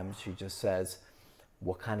programs. She just says,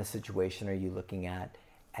 what kind of situation are you looking at?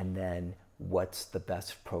 And then what's the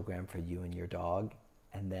best program for you and your dog?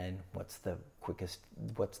 And then what's the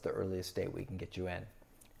earliest date we can get you in?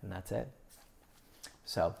 And that's it.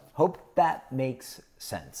 So hope that makes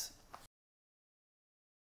sense.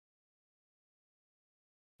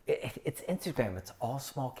 It's Instagram. It's all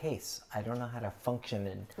small case. I don't know how to function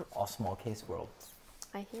in all small case world.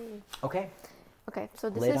 I hear you. Okay. Okay, so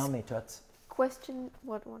this Lay it is on me, Toots. question,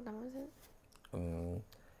 what number is it?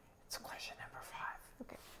 It's question number 5.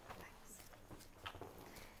 Okay, thanks.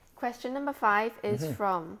 Question number 5 is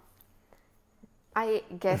from, I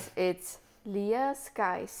guess it's Leah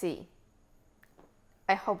Sky C.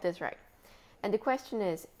 I hope that's right. And the question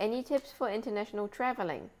is, any tips for international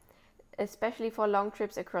traveling, especially for long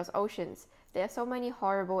trips across oceans? There are so many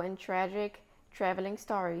horrible and tragic traveling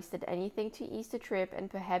stories that anything to ease the trip,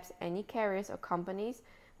 and perhaps any carriers or companies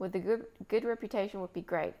with a good reputation would be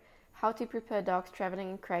great. How to prepare dogs traveling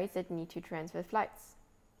in crates that need to transfer flights?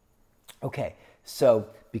 Okay, so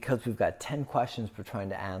because we've got 10 questions we're trying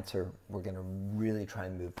to answer, we're going to really try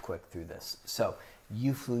and move quick through this. So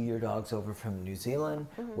you flew your dogs over from New Zealand,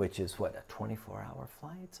 which is what, a 24-hour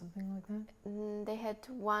flight, something like that? They had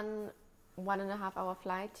one and a half hour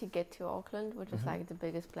flight to get to Auckland, which is like the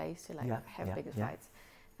biggest place to have biggest flights,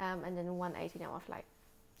 and then one 18-hour flight.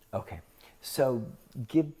 Okay, so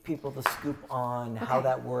give people the scoop on how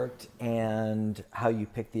that worked and how you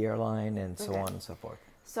picked the airline and so on and so forth.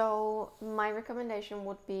 So my recommendation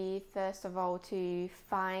would be, first of all, to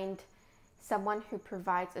find someone who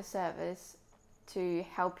provides a service to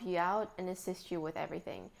help you out and assist you with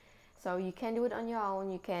everything. So you can do it on your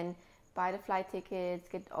own. You can buy the flight tickets,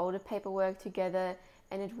 get all the paperwork together,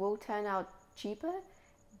 and it will turn out cheaper,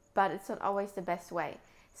 but it's not always the best way.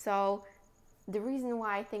 So the reason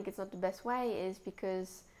why I think it's not the best way is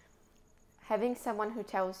because having someone who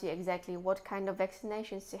tells you exactly what kind of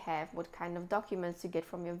vaccinations to have, what kind of documents to get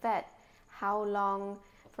from your vet, how long,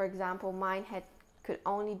 for example, mine could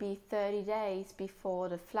only be 30 days before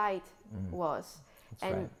the flight was.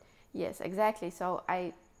 That's right. Yes, exactly. So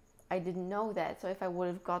I didn't know that. So if I would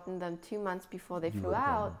have gotten them 2 months before they flew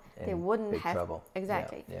out, they wouldn't have. Trouble.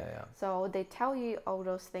 Exactly. Yeah. So they tell you all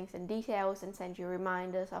those things in details and send you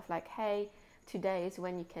reminders of like, hey, today is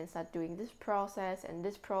when you can start doing this process,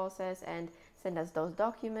 and send us those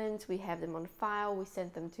documents. We have them on file. We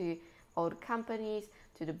sent them to all the companies,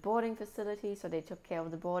 to the boarding facility. So they took care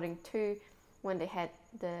of the boarding too. When they had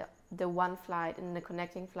the one flight and the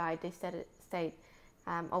connecting flight, they stayed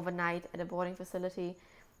overnight at a boarding facility.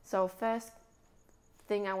 So first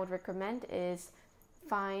thing I would recommend is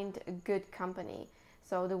find a good company.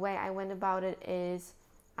 So the way I went about it is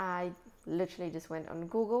I literally just went on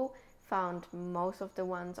Google, found most of the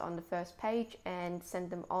ones on the first page and sent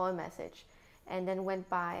them all a message, and then went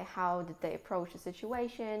by how did they approach the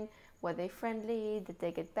situation, were they friendly, did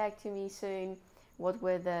they get back to me soon, what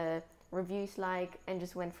were the reviews like, and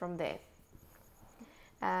just went from there.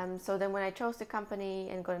 So then when I chose the company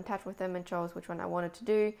and got in touch with them and chose which one I wanted to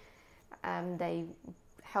do, they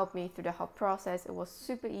helped me through the whole process. It was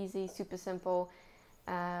super easy, super simple.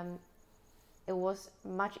 It was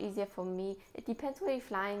much easier for me. It depends where you're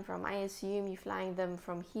flying from. I assume you're flying them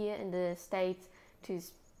from here in the States to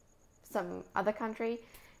some other country.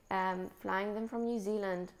 Flying them from New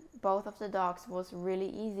Zealand, both of the dogs was really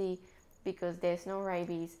easy because there's no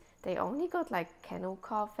rabies. They only got like kennel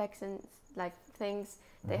cough vaccines, like things.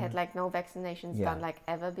 They had like no vaccinations done like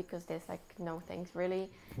ever because there's like no things really.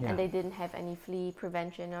 And they didn't have any flea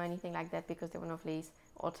prevention or anything like that because there were no fleas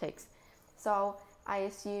or ticks. So I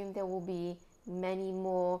assume there will be many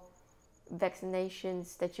more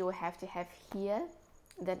vaccinations that you will have to have here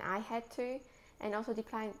than I had to. And also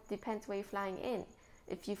depends where you're flying in.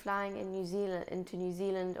 If you're flying into New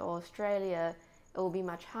Zealand or Australia, it will be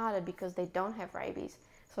much harder because they don't have rabies.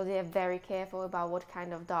 So they are very careful about what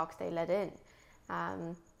kind of dogs they let in.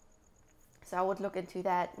 So I would look into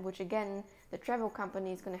that, which again, the travel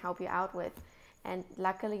company is going to help you out with. And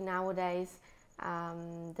luckily nowadays,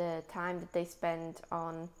 the time that they spend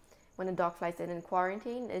on when a dog flies in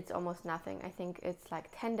quarantine, it's almost nothing. I think it's like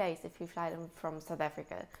 10 days if you fly them from South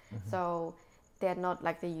Africa. So they're not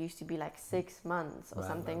like they used to be like 6 months or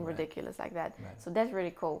something ridiculous like that. So that's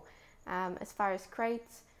really cool. As far as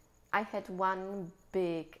crates, I had one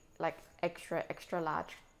big, like extra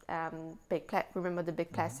large, remember the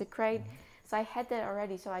big plastic crate? So I had that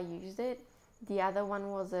already, so I used it. The other one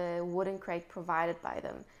was a wooden crate provided by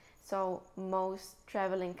them. So most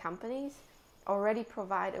traveling companies already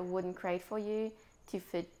provide a wooden crate for you to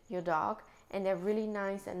fit your dog, and they're really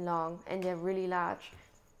nice and long and they're really large.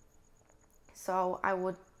 So I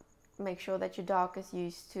would make sure that your dog is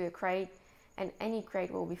used to a crate, and any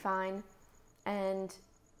crate will be fine. And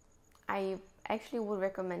I actually would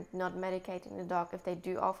recommend not medicating the dog if they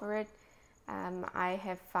do offer it. I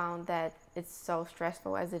have found that it's so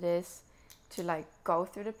stressful as it is to like go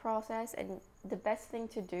through the process, and the best thing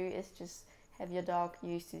to do is just have your dog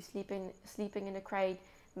used to sleeping in a crate.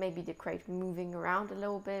 Maybe the crate moving around a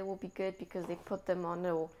little bit will be good because they put them on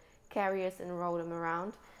little carriers and roll them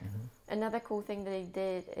around. Another cool thing that they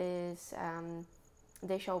did is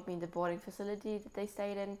they showed me the boarding facility that they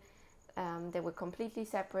stayed in. They were completely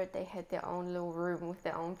separate. They had their own little room with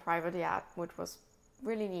their own private yard, which was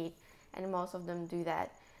really neat, and most of them do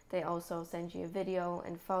that. They also send you a video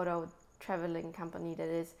and photo, traveling company that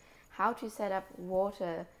is, how to set up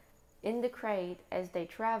water in the crate as they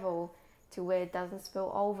travel to where it doesn't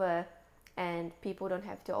spill over and people don't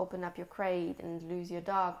have to open up your crate and lose your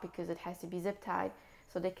dog because it has to be zip tied.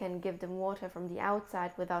 So they can give them water from the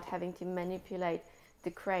outside without having to manipulate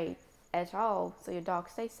the crate at all, so your dog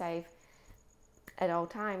stays safe at all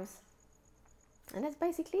times. And that's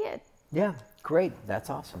basically it. Yeah, great. That's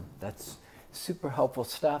awesome. That's super helpful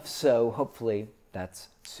stuff. So hopefully that's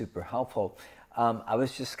super helpful. I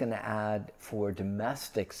was just going to add for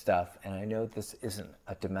domestic stuff, and I know this isn't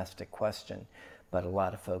a domestic question, but a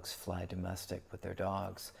lot of folks fly domestic with their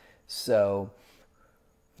dogs. So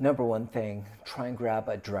number one thing, try and grab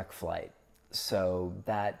a direct flight. So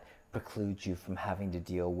that precludes you from having to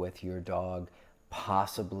deal with your dog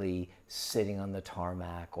possibly sitting on the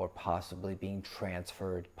tarmac or possibly being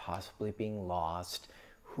transferred, possibly being lost.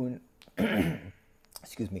 Who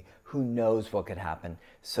knows what could happen?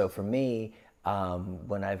 So for me,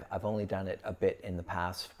 when I've only done it a bit in the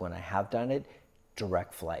past, when I have done it,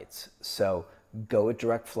 direct flights. So go with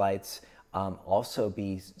direct flights. Also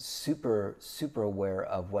be super aware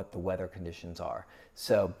of what the weather conditions are.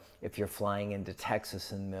 So if you're flying into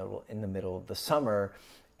Texas in the middle of the summer,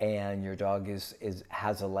 and your dog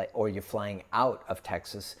has a light, or you're flying out of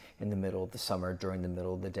Texas in the middle of the summer during the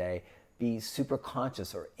middle of the day, be super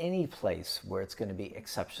conscious, or any place where it's going to be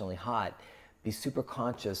exceptionally hot, be super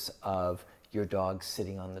conscious of your dog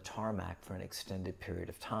sitting on the tarmac for an extended period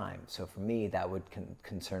of time. So for me, that would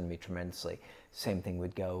concern me tremendously. Same thing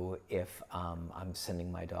would go if I'm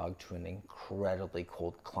sending my dog to an incredibly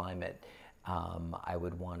cold climate. I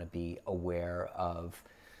would want to be aware of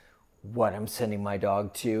what I'm sending my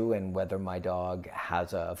dog to and whether my dog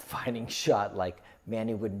has a fighting shot. Like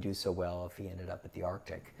Manny wouldn't do so well if he ended up at the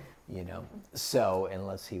Arctic, you know. So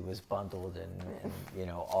unless he was bundled and you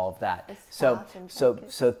know, all of that. So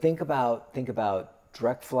think about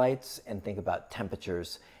direct flights and think about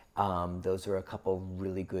temperatures. Those are a couple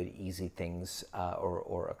really good easy things,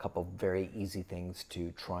 or a couple very easy things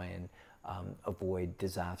to try and avoid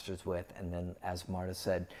disasters with. And then, as Marta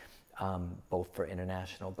said, both for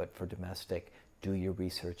international but for domestic, do your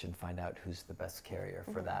research and find out who's the best carrier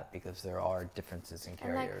for that, because there are differences in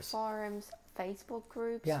carriers. And like forums, Facebook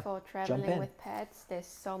groups for traveling with pets, there's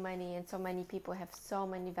so many, and so many people have so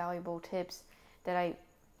many valuable tips that I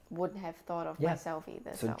wouldn't have thought of myself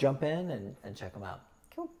either. So jump in and check them out.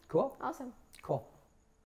 Cool. Cool? Awesome. Cool.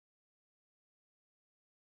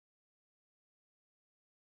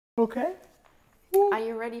 Okay. Are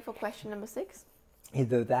you ready for question number 6?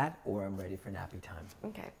 Either that or I'm ready for nappy time.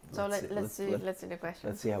 Okay. So let's do the question.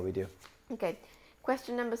 Let's see how we do. Okay.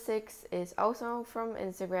 Question number 6 is also from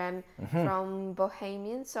Instagram, from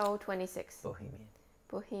Bohemian Soul 26.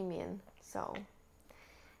 Bohemian Soul.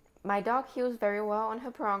 My dog heals very well on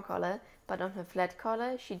her prong collar, but on her flat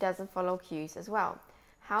collar, she doesn't follow cues as well.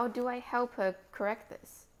 How do I help her correct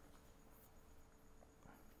this?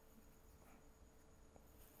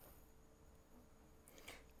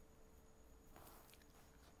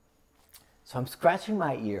 So I'm scratching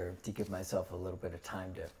my ear to give myself a little bit of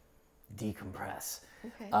time to decompress.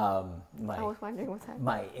 Okay. I was wondering what's happening.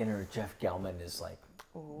 My inner Jeff Gelman is like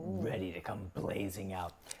ready to come blazing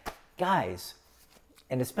out. Guys,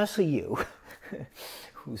 and especially you,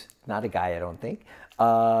 who's not a guy, I don't think,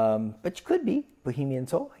 but you could be Bohemian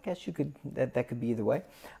Soul. I guess you could. That could be either way.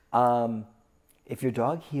 If your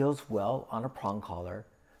dog heals well on a prong collar,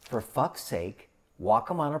 for fuck's sake,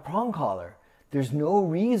 walk him on a prong collar. There's no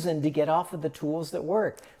reason to get off of the tools that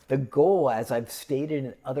work. The goal, as I've stated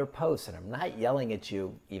in other posts, and I'm not yelling at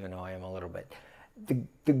you, even though I am a little bit,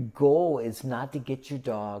 the goal is not to get your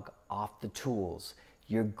dog off the tools.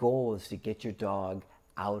 Your goal is to get your dog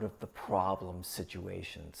out of the problem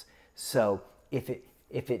situations. So if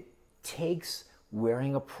it takes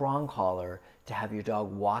wearing a prong collar to have your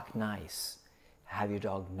dog walk nice, have your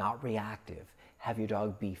dog not reactive, have your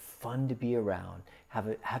dog be fun to be around,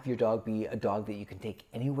 have your dog be a dog that you can take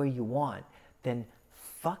anywhere you want, then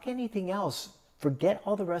fuck anything else. Forget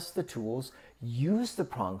all the rest of the tools. Use the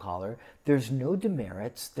prong collar. There's no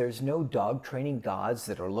demerits. There's no dog training gods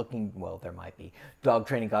that are looking, well, there might be dog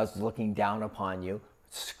training gods looking down upon you.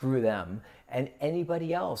 Screw them. And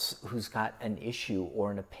anybody else who's got an issue or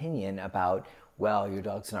an opinion about, well, your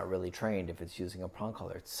dog's not really trained if it's using a prong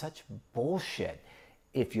collar. It's such bullshit.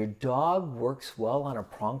 If your dog works well on a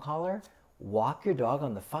prong collar, walk your dog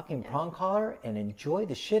on the fucking prong collar and enjoy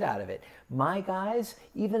the shit out of it. My guys,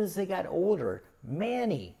 even as they got older,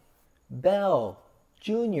 Manny, Belle,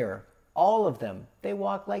 Junior, all of them, they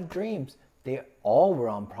walk like dreams. They all were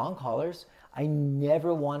on prong collars. I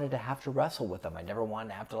never wanted to have to wrestle with them. I never wanted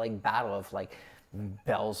to have to like battle if like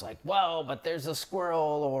Belle's like, well, but there's a squirrel,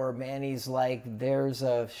 or Manny's like, there's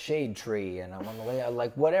a shade tree and I'm on the way out,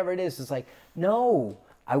 like whatever it is. It's like, no,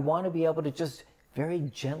 I want to be able to just very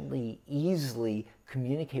gently, easily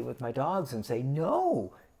communicate with my dogs and say,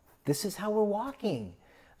 no, this is how we're walking.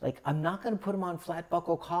 Like, I'm not going to put them on flat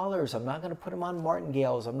buckle collars. I'm not going to put them on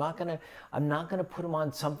martingales. I'm not going to put them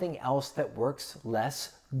on something else that works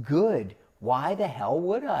less good. Why the hell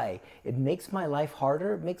would I? It makes my life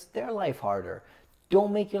harder. It makes their life harder.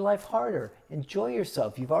 Don't make your life harder. Enjoy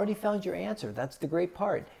yourself. You've already found your answer. That's the great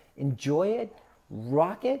part. Enjoy it,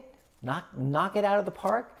 rock it, knock it out of the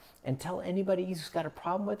park, and tell anybody who's got a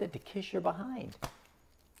problem with it to kiss your behind.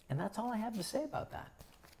 And that's all I have to say about that.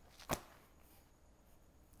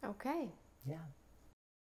 Okay. Yeah.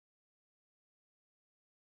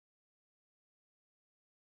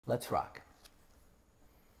 Let's rock.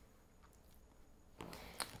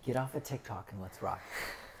 Get off of TikTok and let's rock.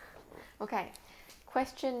 Okay.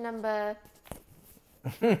 Question number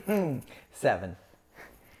 7.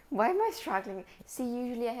 Why am I struggling? See,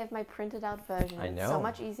 usually I have my printed out version. I know. It's so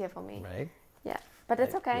much easier for me. Right? Yeah. But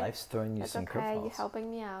it's okay. Life's throwing you some curveballs. Okay, you're helping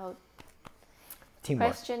me out. Teamwork.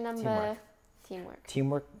 Question number... Teamwork.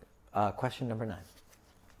 Teamwork. Question number 9.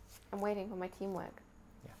 I'm waiting for my teamwork.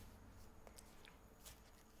 Yeah.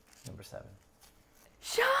 Number 7.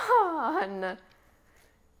 Sean!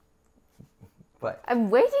 What? I'm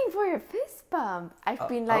waiting for your fist bump. I've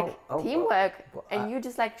been like, teamwork. And you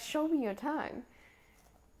just like, show me your time.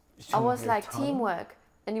 I was like, teamwork.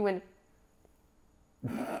 And you went...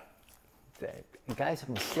 Guys,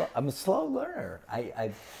 I'm a slow learner.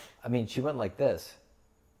 I mean, she went like this.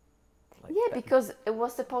 Like yeah, because it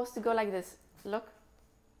was supposed to go like this. Look.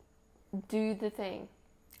 Do the thing.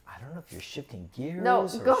 I don't know if you're shifting gears. No,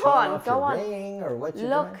 or go on, go on. Ring or what you're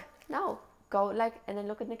doing. No, go like, and then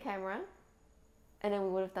look at the camera. And then we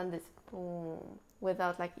would have done this, boom,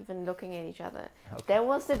 without like even looking at each other. Okay. That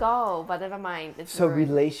was the goal, but never mind. So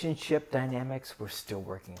relationship dynamics, we're still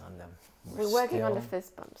working on them. We're working on the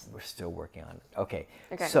fist bumps. We're still working on it. Okay.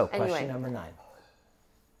 So question number 9.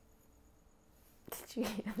 Did you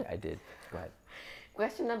hear that? I did. Go ahead.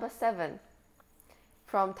 Question number 7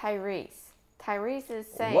 from Tyrese. Tyrese is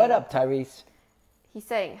saying... What up, Tyrese? He's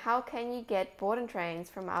saying, how can you get board and trains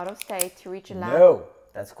from out of state to reach a lab? No,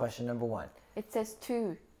 that's question number 1. It says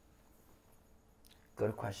 2. Go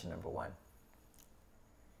to question number 1.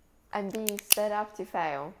 I'm being set up to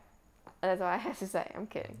fail. That's all I have to say. I'm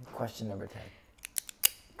kidding. Question number 10.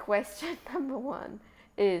 Question number 1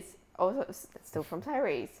 is also still from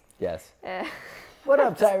Tyrese. Yes. What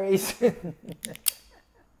up, Tyrese?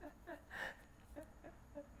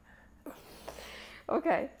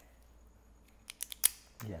 Okay.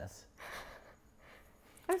 Yes.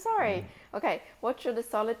 I'm sorry. Okay. What should a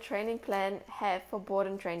solid training plan have for board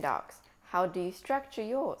and trained dogs? How do you structure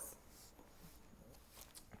yours?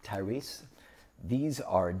 Tyrese, these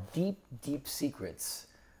are deep, deep secrets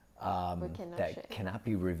that share. cannot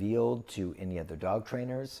be revealed to any other dog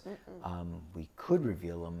trainers. We could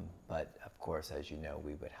reveal them, but of course, as you know,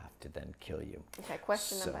 we would have to then kill you. Okay,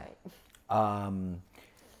 question number 8.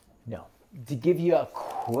 No. To give you a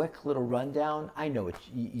quick little rundown, I know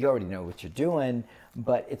you already know what you're doing,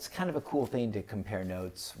 but it's kind of a cool thing to compare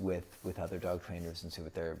notes with other dog trainers and see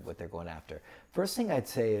what they're going after. First thing I'd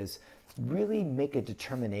say is really make a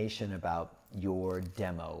determination about your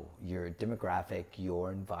demo, your demographic,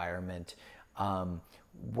 your environment.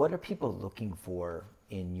 What are people looking for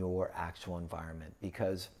in your actual environment?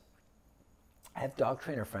 Because I have dog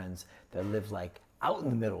trainer friends that live like out in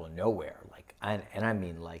the middle of nowhere, and I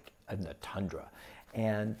mean like in the tundra.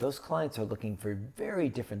 And those clients are looking for very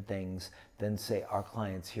different things than, say, our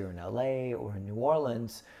clients here in LA or in New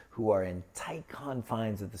Orleans, who are in tight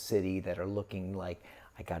confines of the city that are looking like,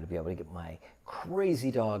 I got to be able to get my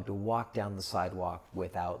crazy dog to walk down the sidewalk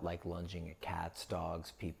without like lunging at cats,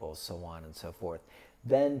 dogs, people, so on and so forth.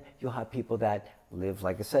 Then you'll have people that live,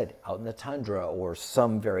 like I said, out in the tundra or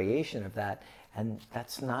some variation of that, and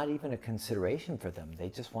that's not even a consideration for them. They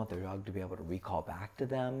just want their dog to be able to recall back to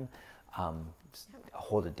them,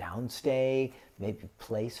 hold a downstay, maybe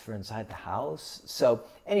place for inside the house. So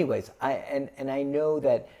anyways, I know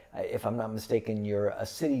that if I'm not mistaken, you're a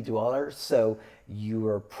city dweller, so you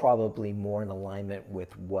are probably more in alignment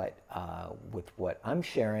with what I'm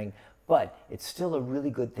sharing, but it's still a really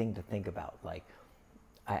good thing to think about. Like,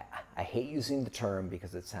 I hate using the term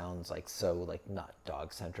because it sounds like so like not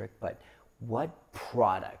dog centric, but what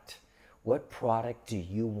product do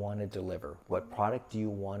you want to deliver? What product do you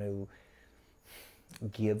want to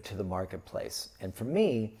give to the marketplace? And for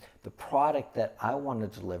me, the product that I want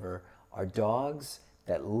to deliver are dogs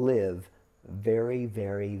that live very,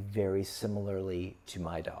 very, very similarly to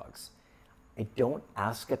my dogs. I don't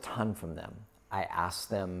ask a ton from them. I ask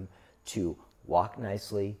them to walk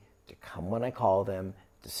nicely, to come when I call them,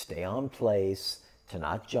 to stay on place, to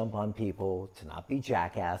not jump on people, to not be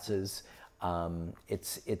jackasses.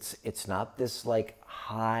 It's not this like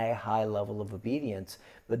high level of obedience,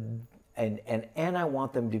 but and I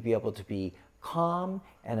want them to be able to be calm,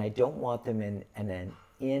 and I don't want them in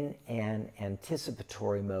an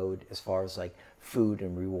anticipatory mode as far as like food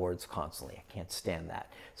and rewards constantly. I can't stand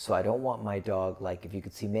that. So I don't want my dog, like if you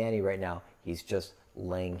could see Manny right now, he's just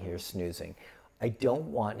laying here snoozing. I don't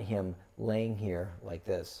want him laying here like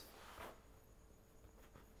this.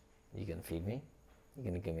 You gonna feed me? You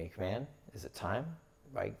gonna give me a command? Is it time?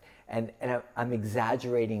 Right? And I'm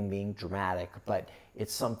exaggerating, being dramatic, but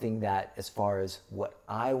it's something that, as far as what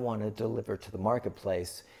I want to deliver to the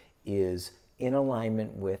marketplace, is in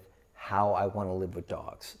alignment with how I want to live with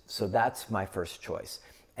dogs. So that's my first choice.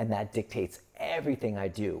 And that dictates everything I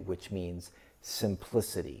do, which means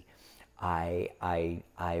simplicity. I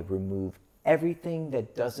remove everything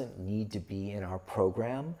that doesn't need to be in our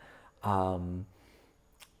program,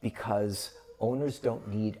 because owners don't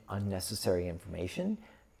need unnecessary information.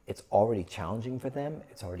 It's already challenging for them.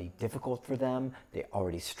 It's already difficult for them. They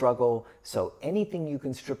already struggle. So anything you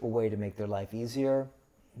can strip away to make their life easier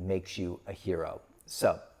makes you a hero.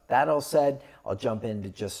 So that all said, I'll jump into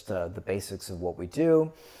just the basics of what we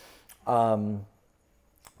do.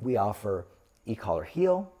 We offer e-collar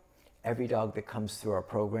heel. Every dog that comes through our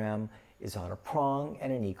program is on a prong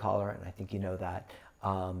and an e-collar, and I think you know that.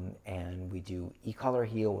 And we do e-collar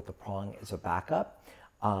heel with the prong as a backup.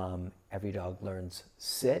 Every dog learns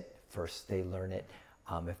sit. First they learn it,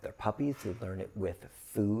 if they're puppies, they learn it with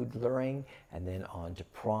food luring, and then on to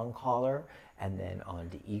prong collar, and then on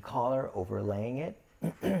to e-collar, overlaying it.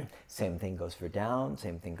 Same thing goes for down,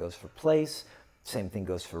 same thing goes for place, same thing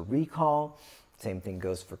goes for recall, same thing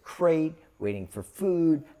goes for crate, waiting for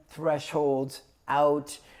food, thresholds,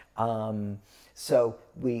 out. So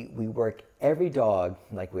we work every dog,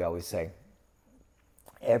 like we always say,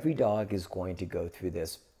 every dog is going to go through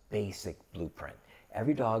this basic blueprint.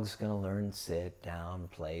 Every dog's going to learn sit, down,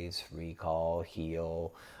 place, recall,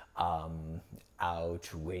 heel, out,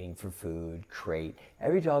 waiting for food, crate.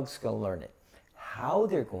 Every dog's going to learn it. How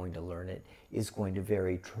they're going to learn it is going to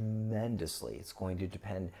vary tremendously. It's going to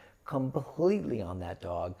depend completely on that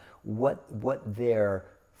dog, what their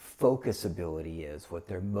focus ability is, what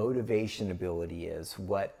their motivation ability is,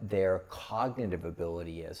 what their cognitive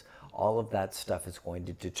ability is. All of that stuff is going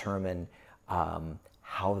to determine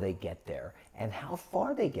how they get there and how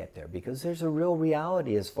far they get there, because there's a real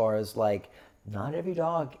reality as far as like, not every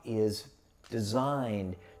dog is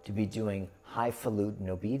designed to be doing highfalutin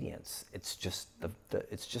obedience. It's just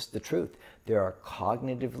the truth. There are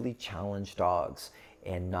cognitively challenged dogs,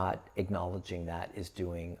 and not acknowledging that is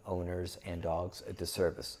doing owners and dogs a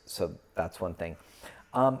disservice. So that's one thing.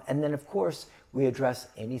 And then of course, we address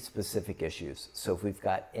any specific issues. So if we've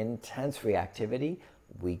got intense reactivity,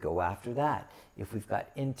 we go after that. If we've got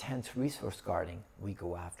intense resource guarding, we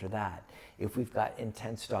go after that. If we've got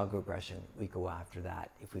intense dog aggression, we go after that.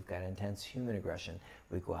 If we've got intense human aggression,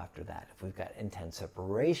 we go after that. If we've got intense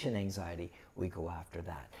separation anxiety, we go after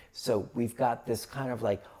that. So we've got this kind of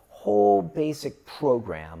like whole basic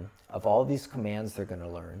program of all these commands they're going to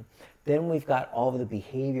learn. Then we've got all of the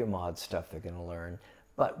behavior mod stuff they're going to learn.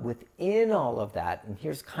 But within all of that, and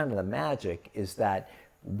here's kind of the magic, is that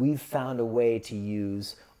we've found a way to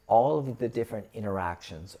use all of the different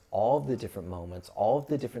interactions, all of the different moments, all of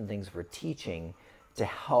the different things we're teaching to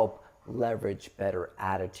help leverage better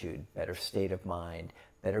attitude, better state of mind,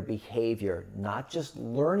 better behavior, not just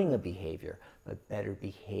learning a behavior, but better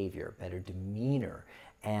behavior, better demeanor.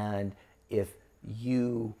 And if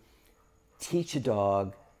you teach a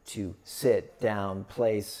dog to sit, down,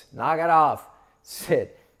 place, knock it off,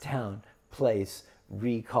 sit, down, place,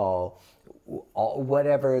 recall,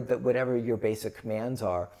 whatever your basic commands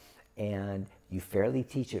are, and you fairly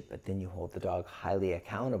teach it, but then you hold the dog highly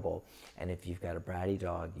accountable. And if you've got a bratty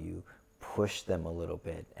dog, you push them a little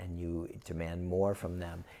bit and you demand more from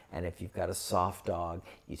them. And if you've got a soft dog,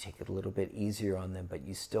 you take it a little bit easier on them, but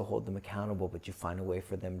you still hold them accountable, but you find a way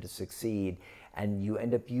for them to succeed. And you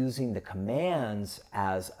end up using the commands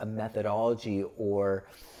as a methodology or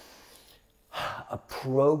a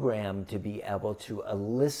program to be able to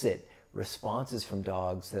elicit responses from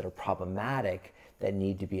dogs that are problematic, that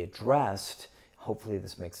need to be addressed. Hopefully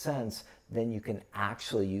this makes sense. Then you can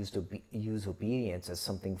actually use obedience as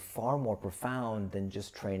something far more profound than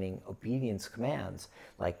just training obedience commands.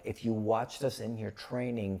 Like if you watched us in here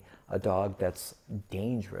training a dog that's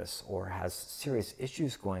dangerous or has serious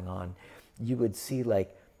issues going on, you would see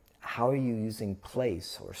like, how are you using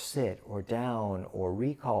place or sit or down or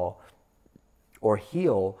recall or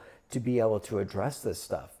heel to be able to address this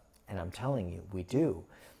stuff? And I'm telling you, we do.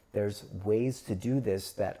 There's ways to do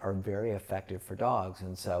this that are very effective for dogs.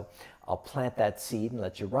 And so I'll plant that seed and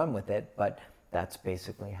let you run with it, but that's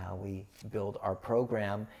basically how we build our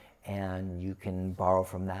program, and you can borrow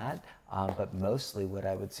from that. But mostly what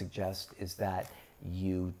I would suggest is that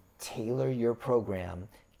you tailor your program,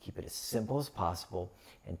 keep it as simple as possible,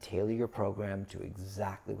 and tailor your program to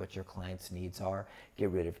exactly what your client's needs are.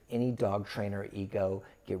 Get rid of any dog trainer ego,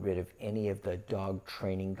 get rid of any of the dog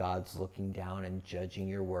training gods looking down and judging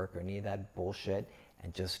your work or any of that bullshit,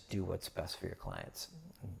 and just do what's best for your clients.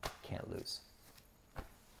 Can't lose.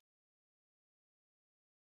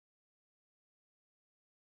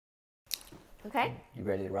 Okay. You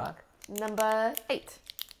ready to rock? Number 8.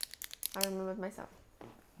 I remembered myself.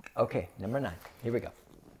 Okay, number 9. Here we go.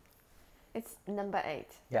 It's number 8.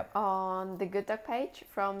 Yep. On the Good Dog page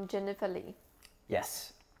from Jennifer Lee.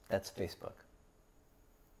 Yes, that's Facebook.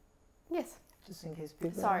 Yes. Just in case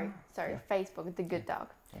people... Sorry, Yeah. Facebook, The Good Dog.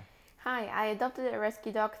 Yeah. Hi, I adopted a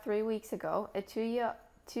rescue dog 3 weeks ago, a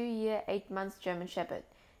 2-year, 8 months German Shepherd.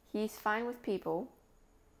 He's fine with people.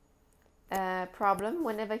 Problem,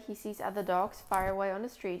 whenever he sees other dogs far away on the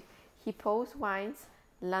street, he paws, whines,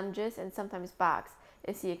 lunges, and sometimes barks.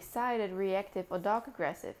 Is he excited, reactive, or dog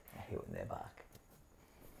aggressive? I hate when they bark.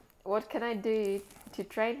 What can I do to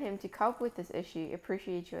train him to cope with this issue?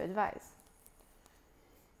 Appreciate your advice.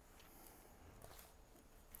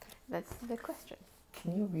 That's the question.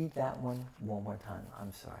 Can you read that one more time?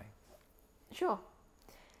 I'm sorry. Sure.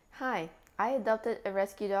 Hi, I adopted a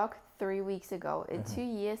rescue dog 3 weeks ago, a 2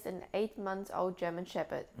 years and 8 months old German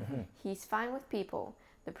Shepherd. He's fine with people.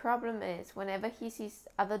 The problem is, whenever he sees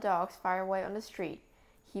other dogs far away on the street,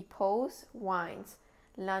 he paws, whines,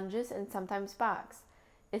 lunges, and sometimes barks.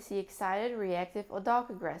 Is he excited, reactive, or dog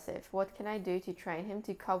aggressive? What can I do to train him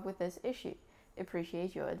to cope with this issue?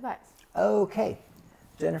 Appreciate your advice. Okay.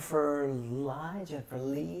 Jennifer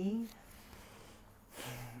Lee.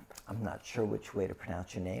 I'm not sure which way to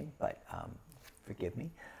pronounce your name, but forgive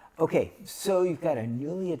me. Okay, so you've got a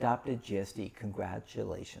newly adopted GSD.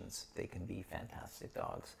 Congratulations. They can be fantastic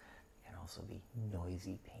dogs. They can also be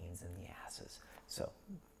noisy pains in the asses. So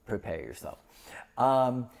prepare yourself.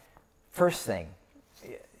 First thing,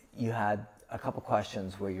 you had a couple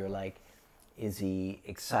questions where you're like, Is he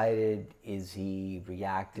excited? Is he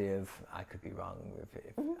reactive? I could be wrong.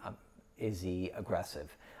 Is he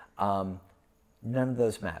aggressive? None of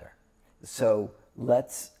those matter. So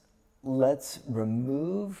let's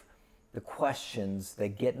remove the questions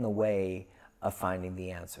that get in the way of finding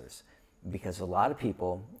the answers. Because a lot of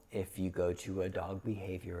people, if you go to a dog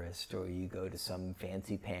behaviorist or you go to some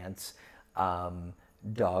fancy pants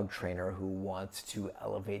dog trainer who wants to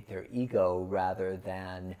elevate their ego rather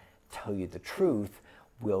than tell you the truth,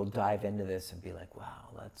 will dive into this and be like, wow,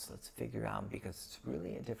 let's figure out, because it's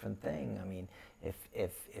really a different thing. I mean,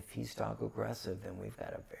 if he's dog aggressive, then we've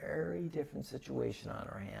got a very different situation on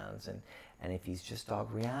our hands. And if he's just dog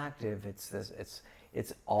reactive, it's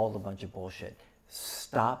all a bunch of bullshit.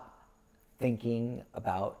 Stop thinking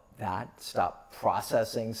about that. Stop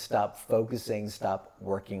processing, stop focusing, stop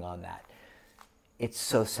working on that. It's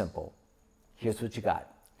so simple. Here's what you got.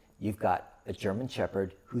 You've got a German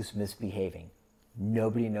Shepherd who's misbehaving.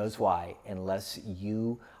 Nobody knows why, unless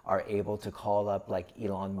you are able to call up like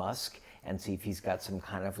Elon Musk and see if he's got some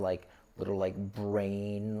kind of like little like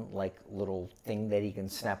brain, like little thing that he can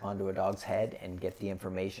snap onto a dog's head and get the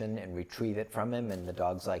information and retrieve it from him. And the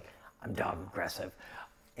dog's like, I'm dog aggressive.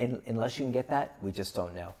 And unless you can get that, we just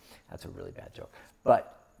don't know. That's a really bad joke.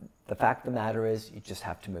 But the fact of the matter is, you just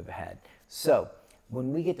have to move ahead. So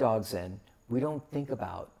when we get dogs in, we don't think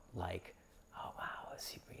about like, oh wow, is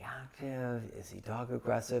he reactive? Is he dog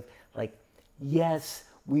aggressive? Like, yes,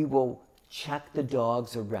 we will check the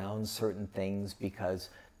dogs around certain things because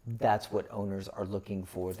that's what owners are looking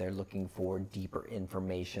for. They're looking for deeper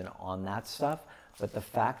information on that stuff. But the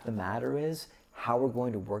fact of the matter is, how we're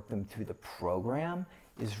going to work them through the program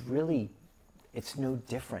is really, it's no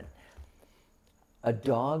different. A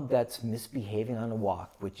dog that's misbehaving on a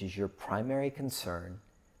walk, which is your primary concern,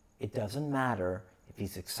 it doesn't matter if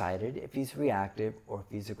he's excited, if he's reactive, or if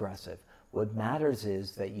he's aggressive. What matters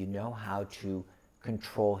is that you know how to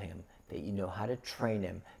control him, that you know how to train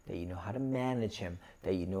him, that you know how to manage him,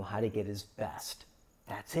 that you know how to get his best.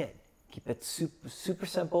 That's it. Keep it super, super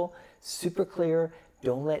simple, super clear.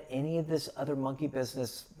 Don't let any of this other monkey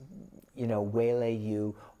business, waylay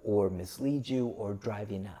you or mislead you or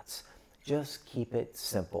drive you nuts. Just keep it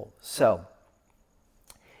simple. So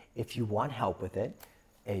if you want help with it,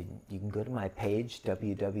 you can go to my page,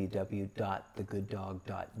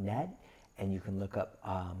 www.thegooddog.net, and you can look up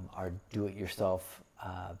our do-it-yourself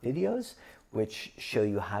videos, which show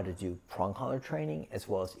you how to do prong collar training as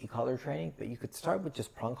well as e-collar training. But you could start with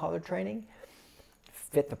just prong collar training,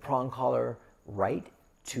 fit the prong collar right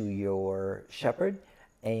to your shepherd,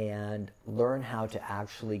 and learn how to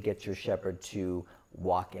actually get your shepherd to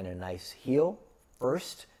walk in a nice heel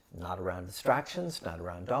first, not around distractions, not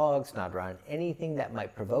around dogs, not around anything that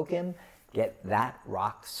might provoke him. Get that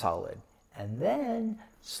rock solid. And then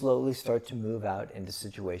slowly start to move out into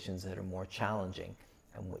situations that are more challenging.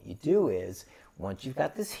 And what you do is, once you've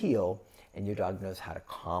got this heel and your dog knows how to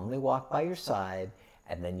calmly walk by your side,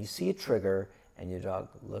 and then you see a trigger and your dog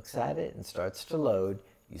looks at it and starts to load,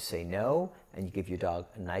 you say no, and you give your dog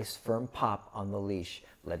a nice firm pop on the leash,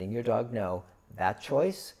 letting your dog know that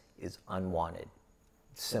choice is unwanted.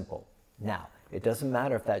 It's simple. Now, it doesn't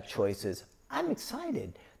matter if that choice is, I'm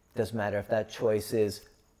excited. It doesn't matter if that choice is,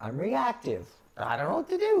 I'm reactive. I don't know what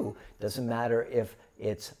to do. It doesn't matter if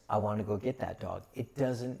it's, I want to go get that dog. It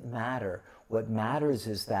doesn't matter. What matters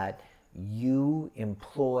is that you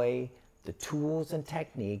employ the tools and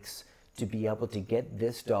techniques to be able to get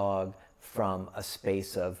this dog from a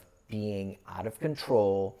space of being out of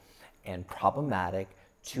control and problematic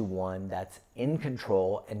to one that's in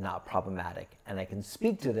control and not problematic. And I can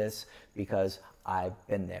speak to this because I've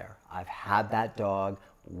been there. I've had that dog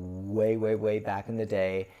way, way, way back in the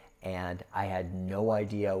day, and I had no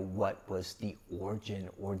idea what was the origin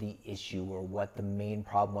or the issue or what the main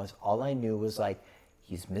problem was. All I knew was like,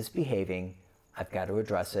 he's misbehaving, I've got to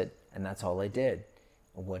address it, and that's all I did.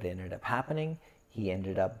 And what ended up happening, he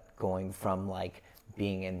ended up going from like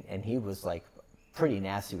being in, and he was like pretty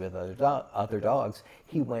nasty with other dogs.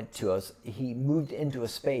 He moved into a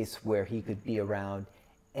space where he could be around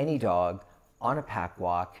any dog on a pack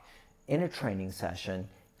walk, in a training session,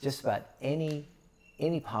 just about any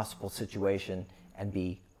possible situation, and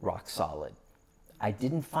be rock solid. I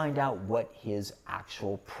didn't find out what his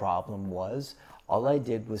actual problem was. All I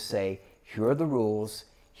did was say, here are the rules,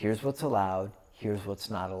 here's what's allowed, here's what's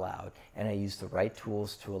not allowed. And I used the right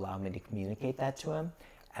tools to allow me to communicate that to him.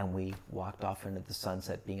 And we walked off into the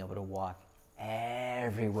sunset, being able to walk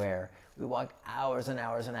everywhere. We walked hours and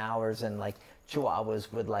hours and hours, and like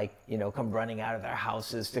Chihuahuas would like, come running out of their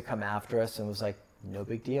houses to come after us, and it was like, no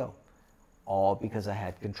big deal. All because I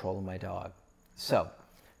had control of my dog. So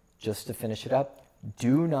just to finish it up,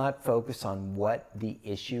 do not focus on what the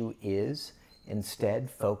issue is. Instead,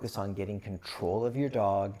 focus on getting control of your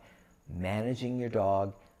dog, managing your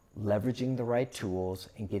dog, leveraging the right tools,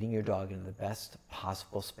 and getting your dog into the best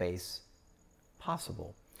possible space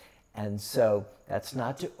possible. And so that's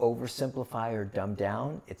not to oversimplify or dumb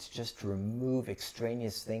down. It's just to remove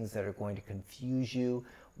extraneous things that are going to confuse you,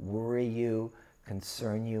 worry you,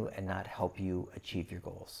 concern you, and not help you achieve your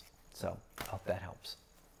goals. So I hope that helps.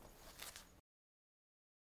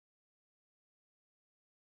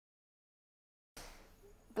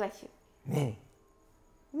 Bless you. Minnie.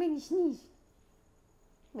 Minnie sneeze.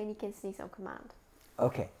 Minnie can sneeze on command.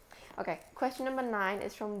 Okay. Okay, question number 9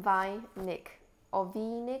 is from Vi Nick. Or V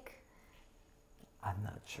Nick? I'm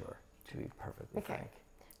not sure, to be perfectly frank.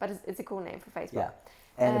 But it's a cool name for Facebook. Yeah.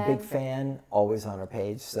 And a big fan, always on our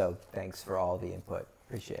page, so thanks for all the input.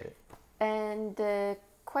 Appreciate it. And the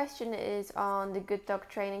question is on the Good Dog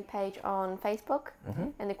Training page on Facebook. Mm-hmm.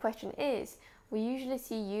 And the question is, we usually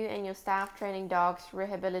see you and your staff training dogs,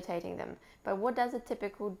 rehabilitating them. But what does a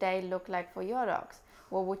typical day look like for your dogs?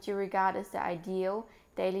 What would you regard as the ideal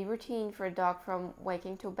daily routine for a dog from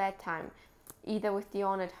waking till bedtime, either with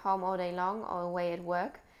Dion at home all day long or away at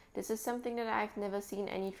work? This is something that I've never seen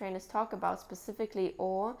any trainers talk about specifically,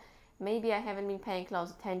 or maybe I haven't been paying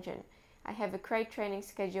close attention. I have a crate training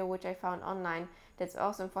schedule which I found online that's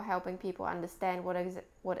awesome for helping people understand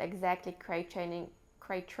what exactly crate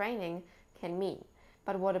training can mean.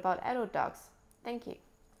 But what about adult dogs? Thank you.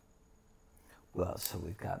 Well, so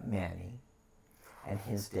we've got Manny, and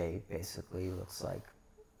his day basically looks like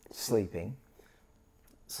sleeping.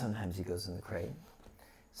 Sometimes he goes in the crate,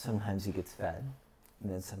 sometimes he gets fed,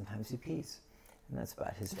 and then sometimes he pees. And that's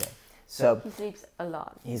about his day. So he sleeps a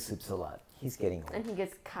lot. He sleeps a lot. He's getting old. And he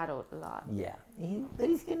gets cuddled a lot. Yeah. But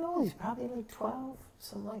he's getting old. He's probably like 12,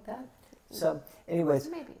 something like that. So anyways,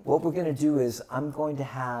 maybe. What we're going to do is I'm going to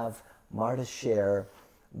have Marta share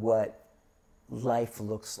what life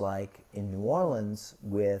looks like in New Orleans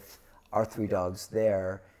with our 3 dogs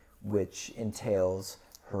there, which entails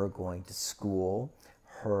her going to school,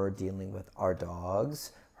 her dealing with our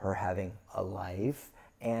dogs, her having a life,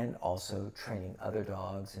 and also training other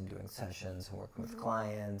dogs and doing sessions and working with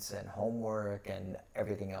clients and homework and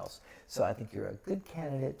everything else. So I think you're a good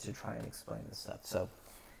candidate to try and explain this stuff. So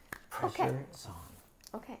pressure is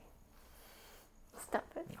on. Okay. Stop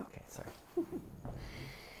it. Okay, sorry.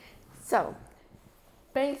 So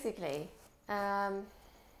basically,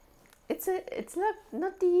 it's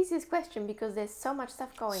not the easiest question because there's so much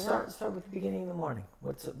stuff going on. Start with the beginning of the morning.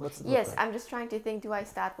 What's it look Yes, like? I'm just trying to think, do I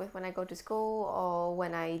start with when I go to school or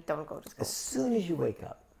when I don't go to school? As soon as you wake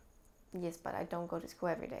up. Yes, but I don't go to school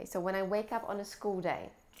every day. So when I wake up on a school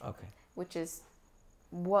day, okay, which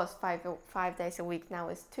was 5 days a week, now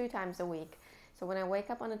is 2 times a week. So when I wake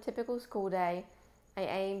up on a typical school day, I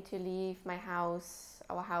aim to leave our house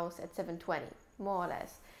at 7:20, more or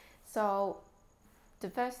less. So the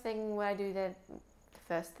first thing I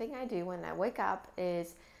do when I wake up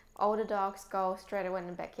is all the dogs go straight away in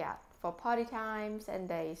the backyard for potty times, and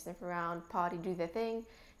they sniff around, potty, do their thing,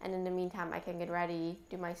 and in the meantime I can get ready,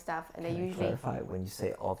 do my stuff, and can they I usually clarify, when you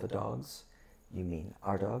say all the dogs, you mean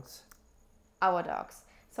our dogs? Our dogs,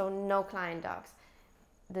 so no client dogs.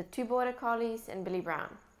 The 2 border collies and Billy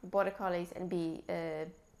Brown, border collies and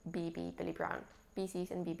BB Billy Brown, BCs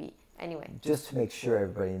and BB. Anyway, just to make sure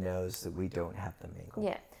everybody knows that we don't have them mingled.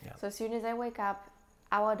 Yeah. So as soon as I wake up,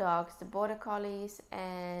 our dogs, the border collies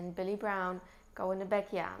and Billy Brown, go in the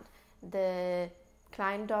backyard. The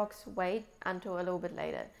client dogs wait until a little bit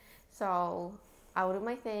later. So I'll do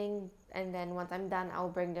my thing, and then once I'm done, I'll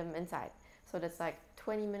bring them inside. So that's like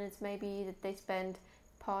 20 minutes maybe that they spend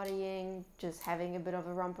partying, just having a bit of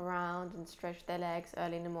a romp around and stretch their legs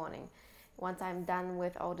early in the morning. Once I'm done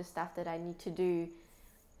with all the stuff that I need to do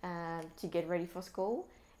to get ready for school,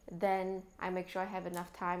 then I make sure I have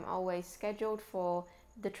enough time always scheduled for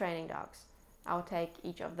the training dogs. I'll take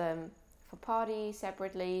each of them for potty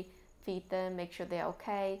separately, feed them, make sure they're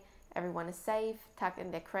okay, everyone is safe, tucked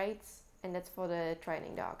in their crates, and that's for the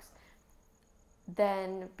training dogs.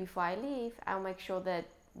 Then before I leave, I'll make sure that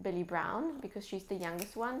Billy Brown, because she's the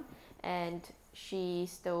youngest one and she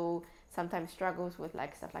still sometimes struggles with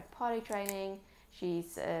like stuff like potty training,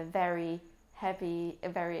 she's very happy, a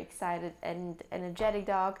very excited and energetic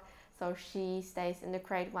dog, so she stays in the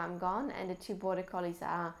crate while I'm gone, and the 2 border collies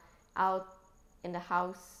are out in the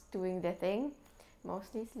house doing their thing,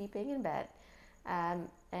 mostly sleeping in bed.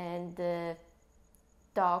 And the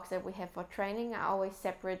dogs that we have for training are always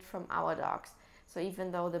separate from our dogs. So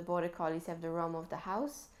even though the border collies have the roam of the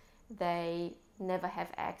house, they never have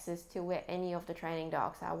access to where any of the training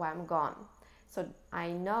dogs are while I'm gone. So I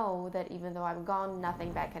know that even though I'm gone,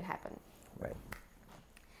 nothing bad can happen. Right.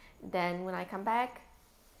 Then when I come back,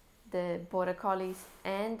 the Border Collies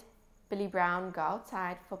and Billy Brown go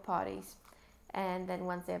outside for parties. And then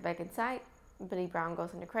once they're back inside, Billy Brown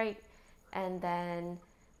goes in the crate, and then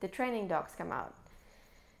the training dogs come out.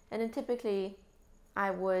 And then typically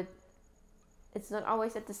it's not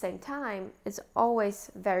always at the same time, it's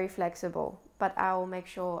always very flexible, but I will make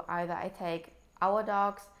sure either I take our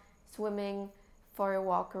dogs swimming for a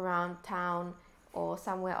walk around town or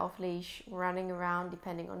somewhere off leash, running around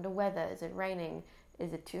depending on the weather. Is it raining?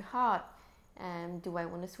 Is it too hot? Do I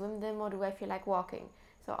want to swim them or do I feel like walking?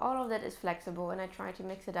 So all of that is flexible, and I try to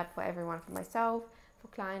mix it up for everyone, for myself, for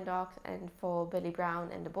client dogs, and for Billy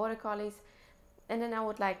Brown and the Border Collies. And then I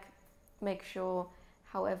would make sure,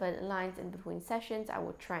 however it aligns in between sessions, I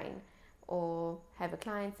would train or have a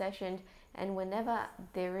client session. And whenever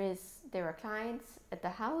there are clients at the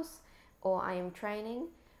house or I am training,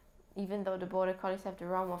 even though the Border Collies have the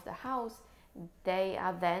roam of the house, they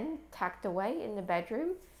are then tucked away in the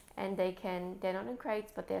bedroom, and they're not in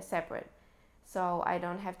crates, but they're separate. So I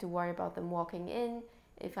don't have to worry about them walking in.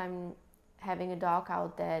 If I'm having a dog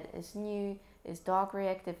out that is new, is dog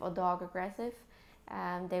reactive or dog aggressive,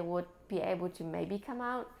 they would be able to maybe come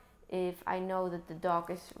out if I know that the dog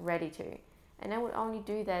is ready to. And I would only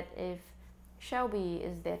do that if Shelby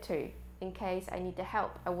is there too, in case I need the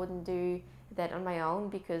help. I wouldn't do that on my own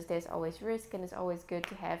because there's always risk, and it's always good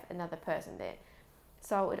to have another person there.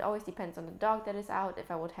 So it always depends on the dog that is out, if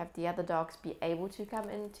I would have the other dogs be able to come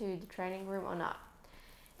into the training room or not.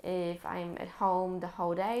 If I'm at home the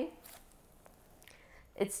whole day,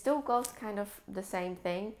 it still goes kind of the same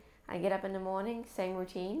thing. I get up in the morning, same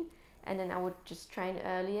routine, and then I would just train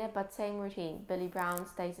earlier, but same routine. Billy Brown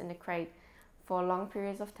stays in the crate for long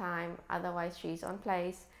periods of time, otherwise she's on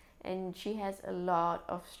place, and she has a lot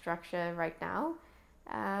of structure right now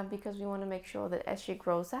because we want to make sure that as she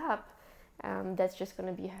grows up, that's just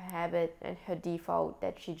going to be her habit and her default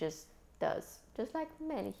that she just does, just like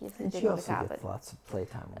many kids And do she on the also carpet. gets lots of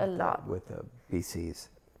playtime with the BCs.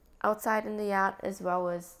 Outside in the yard, as well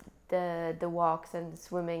as the walks and the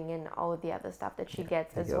swimming and all the other stuff that she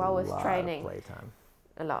gets, as well as training. Playtime.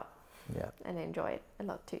 A lot. Yeah. And they enjoy it a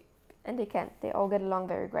lot too. And they all get along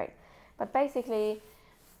very great. But basically,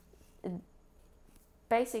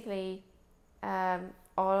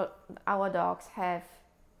 all our dogs have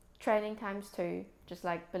training times too, just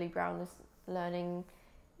like Billy Brown is learning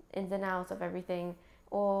ins and outs of everything,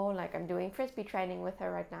 or like I'm doing frisbee training with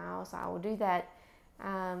her right now, so I will do that.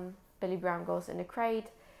 Billy Brown goes in the crate.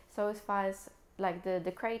 So as far as like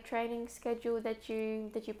the crate training schedule that you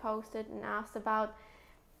posted and asked about,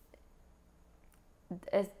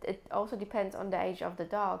 it also depends on the age of the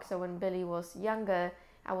dog. So when Billy was younger,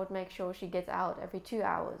 I would make sure she gets out every 2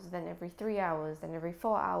 hours, then every 3 hours, then every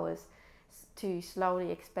 4 hours, to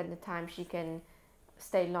slowly expand the time she can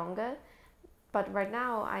stay longer. But right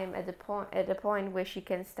now I'm at the point where she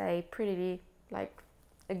can stay pretty like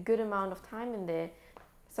a good amount of time in there,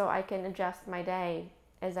 so I can adjust my day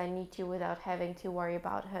as I need to without having to worry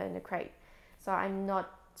about her in the crate. So I'm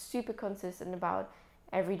not super consistent about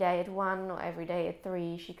every day at 1 or every day at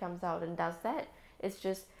 3 she comes out and does that. It's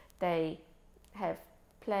just they have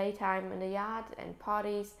playtime in the yard and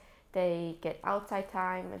parties, they get outside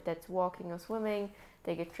time, if that's walking or swimming,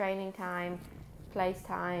 they get training time, place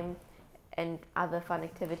time, and other fun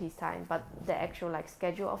activities time, but the actual like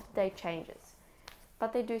schedule of the day changes.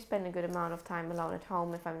 But they do spend a good amount of time alone at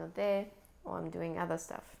home if I'm not there or I'm doing other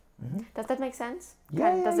stuff. Mm-hmm. Does that make sense?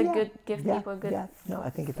 Does it give people a good... Yeah, no, I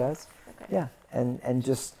think it does. Okay. Yeah, and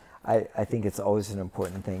just, I think it's always an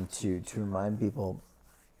important thing to remind people,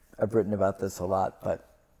 I've written about this a lot, but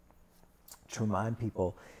to remind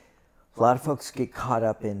people, a lot of folks get caught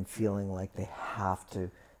up in feeling like they have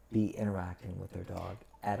to be interacting with their dog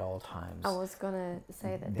at all times. I was going to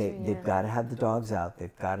say that too, yeah. They've got to have the dogs out.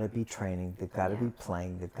 They've got to be training. They've got to be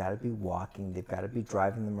playing. They've got to be walking. They've got to be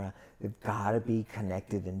driving them around. They've got to be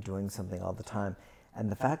connected and doing something all the time.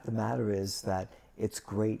 And the fact of the matter is that it's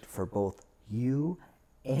great for both you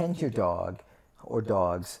and your dog or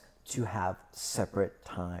dogs to have separate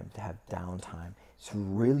time, to have downtime. It's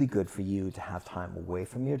really good for you to have time away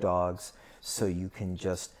from your dogs so you can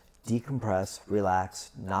just decompress,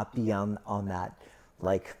 relax, not be on that,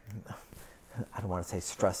 like, I don't want to say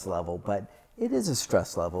stress level, but it is a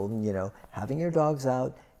stress level. You know, having your dogs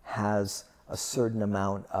out has a certain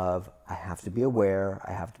amount of, I have to be aware,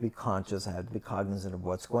 I have to be conscious, I have to be cognizant of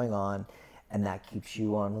what's going on, and that keeps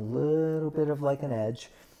you on a little bit of like an edge.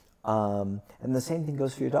 And the same thing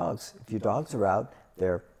goes for your dogs. If your dogs are out,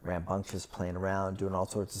 they're rambunctious, playing around, doing all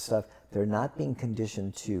sorts of stuff. They're not being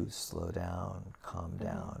conditioned to slow down, calm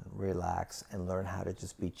down, relax, and learn how to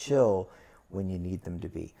just be chill when you need them to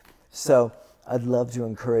be. So I'd love to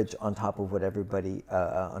encourage, on top of what everybody,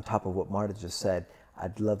 on top of what Marta just said,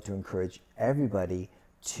 I'd love to encourage everybody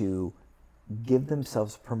to give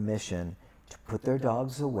themselves permission to put their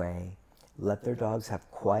dogs away, let their dogs have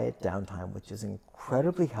quiet downtime, which is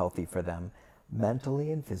incredibly healthy for them,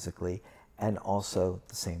 mentally and physically, and also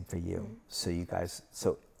the same for you.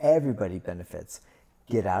 So everybody benefits.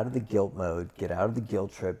 Get out of the guilt mode, get out of the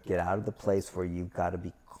guilt trip, get out of the place where you've got to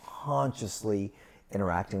be consciously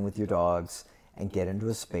interacting with your dogs, and get into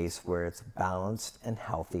a space where it's balanced and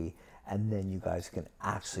healthy, and then you guys can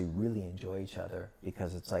actually really enjoy each other,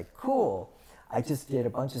 because it's like, cool, I just did a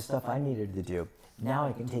bunch of stuff I needed to do. Now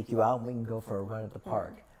I can take you out and we can go for a run at the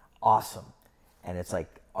park. Awesome. And it's like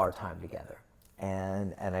our time together.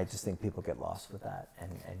 And I just think people get lost with that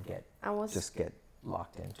and get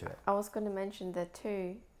locked into it. I was going to mention that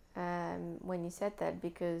too, when you said that,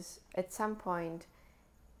 because at some point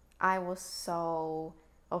I was so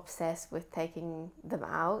obsessed with taking them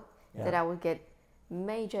out that I would get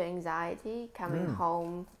major anxiety coming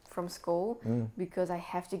home from school because I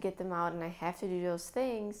have to get them out and I have to do those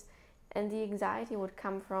things. And the anxiety would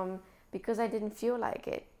come from because I didn't feel like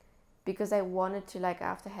it. Because I wanted to, like,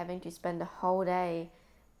 after having to spend the whole day,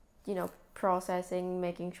 you know, processing,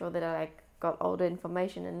 making sure that I, like, got all the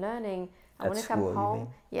information and learning. I want to come home.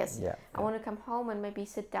 Yes. Yeah, I want to come home and maybe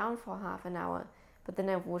sit down for half an hour. But then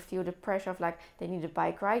I would feel the pressure of, like, they need a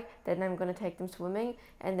bike ride. Then I'm going to take them swimming.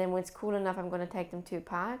 And then when it's cool enough, I'm going to take them to a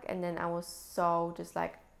park. And then I was so just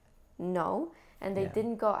like, no. And they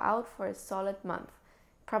didn't go out for a solid month.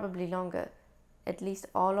 Probably longer. At least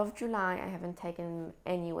all of July, I haven't taken them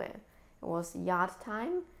anywhere. It was yard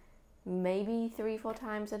time, maybe 3-4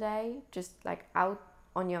 times a day, just like out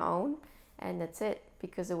on your own, and that's it,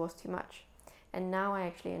 because it was too much. And now I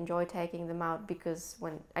actually enjoy taking them out because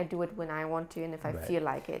when I do it when I want to and if I feel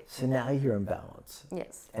like it. So now you're in balance.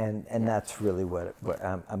 Yes. And that's really what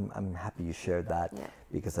I'm happy you shared that,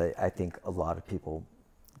 because I think a lot of people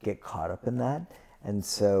get caught up in that. And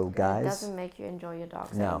so guys, it doesn't make you enjoy your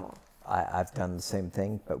dogs anymore. I've done the same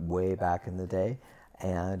thing, but way back in the day.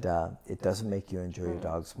 And it doesn't make you enjoy your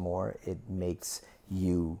dogs more. It makes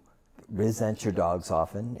you resent your dogs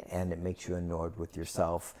often, and it makes you annoyed with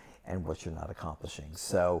yourself and what you're not accomplishing.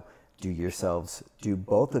 So do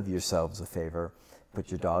both of yourselves a favor. Put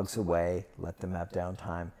your dogs away, let them have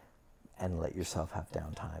downtime, and let yourself have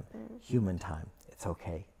downtime. Human time. It's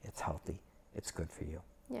okay. It's healthy. It's good for you.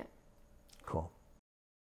 Yeah. Cool.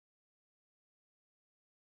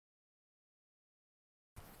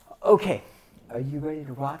 Okay. Are you ready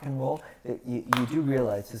to rock and roll? You do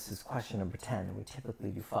realize this is question number 10, and we typically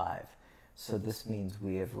do 5. So this means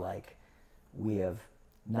we have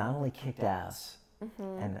not only kicked ass,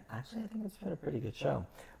 and actually I think it's been a pretty good show,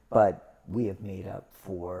 but we have made up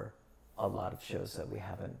for a lot of shows that we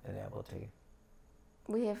haven't been able to.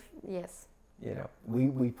 We have, yes. You know,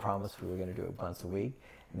 we promised we were going to do it once a week,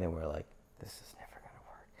 and then we're like, this is never going to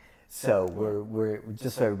work. So we're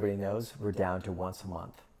just so everybody knows, we're down to once a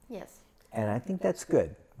month. Yes. And I think that's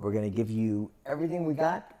good. We're going to give you everything we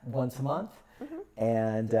got once a month.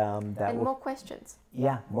 And more questions.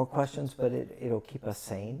 Yeah, more questions, but it'll keep us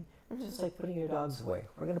sane. Just like putting your dogs away.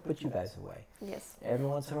 We're going to put you guys away. Yes. Every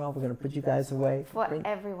once in a while, we're going to put you guys away. For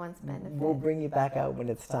everyone's benefit. We'll bring you back out when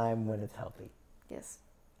it's time, when it's healthy. Yes.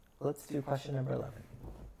 Let's do question number 11.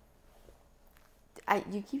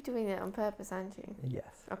 You keep doing it on purpose, aren't you?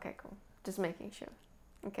 Yes. Okay, cool. Just making sure.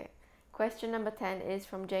 Okay. Question number 10 is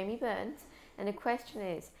from Jamie Burns, and the question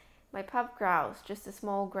is, my pup growls, just a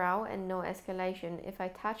small growl and no escalation if I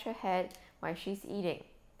touch her head while she's eating.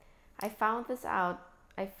 I found this out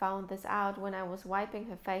when I was wiping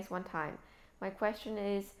her face one time. My question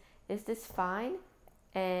is this fine?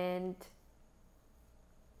 And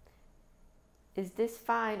is this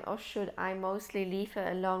fine, or should I mostly leave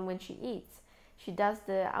her alone when she eats? She does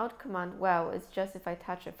the out command well, it's just if I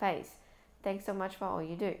touch her face. Thanks so much for all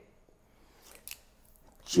you do.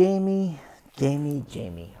 Jamie,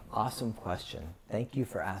 awesome question. Thank you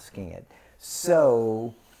for asking it.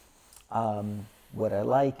 So, what I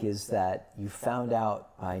like is that you found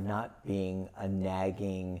out by not being a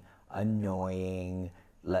nagging, annoying,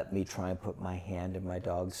 let me try and put my hand in my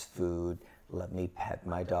dog's food, let me pet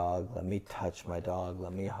my dog, let me touch my dog,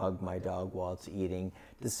 let me hug my dog while it's eating,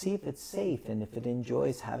 to see if it's safe and if it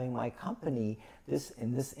enjoys having my company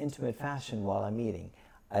in this intimate fashion while I'm eating.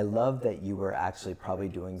 I love that you were actually probably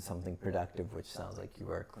doing something productive, which sounds like you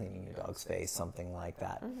were cleaning your dog's face, something like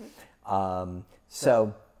that.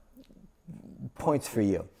 So points for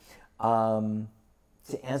you.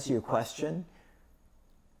 To answer your question,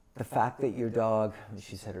 the fact that your dog,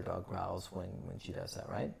 she said her dog growls when she does that,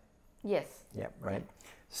 right? Yes. Yeah, right.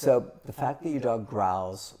 So the fact that your dog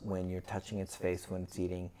growls when you're touching its face when it's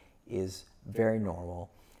eating is very normal.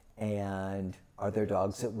 And are there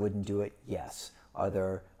dogs that wouldn't do it? Yes. Are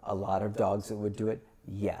there a lot of dogs that would do it?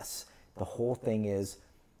 Yes. The whole thing is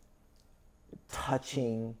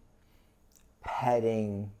touching,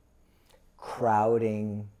 petting,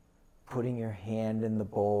 crowding, putting your hand in the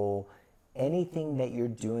bowl, anything that you're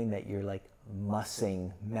doing that you're like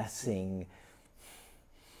messing,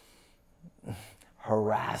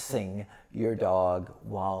 harassing your dog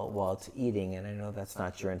while it's eating, and I know that's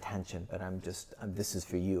not your intention, but this is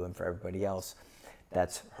for you and for everybody else,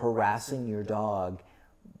 that's harassing your dog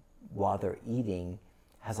while they're eating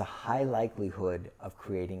has a high likelihood of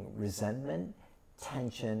creating resentment,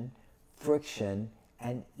 tension, friction,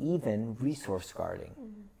 and even resource guarding.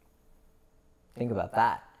 Mm-hmm. Think about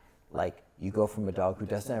that. Like, you go from a dog who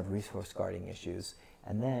doesn't have resource guarding issues,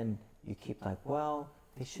 and then you keep like, well,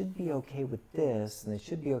 they should be okay with this, and they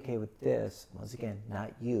should be okay with this. Once again,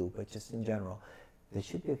 not you, but just in general. They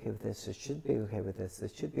should be okay with this, they should be okay with this, they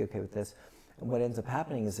should be okay with this. And what ends up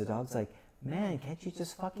happening is the dog's like, man, can't you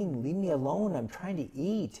just fucking leave me alone? I'm trying to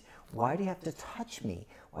eat. Why do you have to touch me?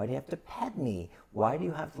 Why do you have to pet me? Why do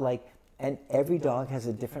you have to like, and every dog has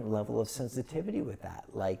a different level of sensitivity with that.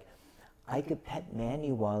 Like, I could pet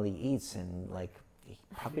Manny while he eats and like, he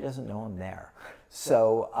probably doesn't know I'm there.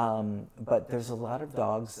 So, but there's a lot of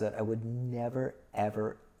dogs that I would never,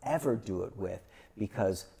 ever, ever do it with,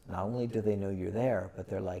 because not only do they know you're there, but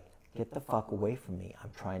they're like, get the fuck away from me.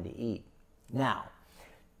 I'm trying to eat. Now,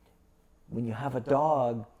 when you have a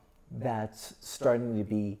dog that's starting to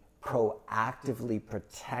be proactively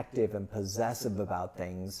protective and possessive about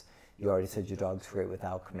things, you already said your dog's great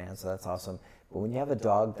without commands, so that's awesome. But when you have a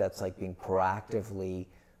dog that's like being proactively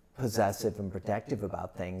possessive and protective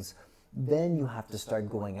about things, then you have to start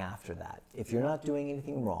going after that. If you're not doing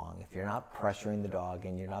anything wrong, if you're not pressuring the dog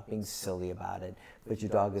and you're not being silly about it, but your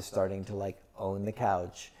dog is starting to like own the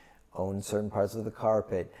couch, own certain parts of the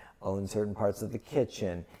carpet, own certain parts of the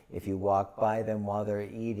kitchen, if you walk by them while they're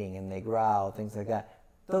eating and they growl, things like that,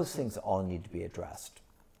 those things all need to be addressed.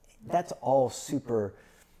 That's all super,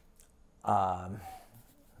 let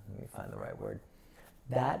me find the right word.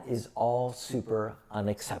 That is all super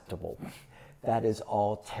unacceptable. That is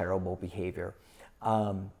all terrible behavior.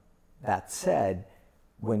 That said,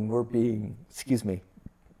 when we're being,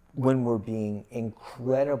 when we're being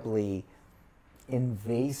incredibly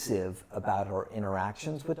invasive about our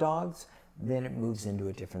interactions with dogs, then it moves into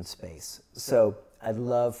a different space. So I'd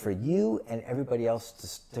love for you and everybody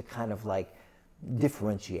else to kind of like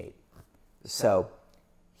differentiate. So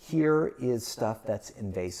here is stuff that's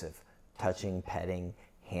invasive: touching, petting,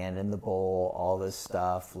 hand in the bowl, all this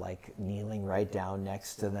stuff, like kneeling right down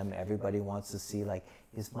next to them. Everybody wants to see, like,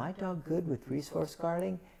 is my dog good with resource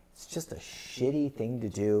guarding? It's just a shitty thing to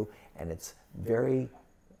do, and it's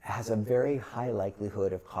has a very high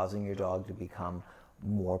likelihood of causing your dog to become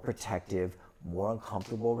more protective, more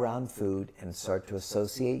uncomfortable around food, and start to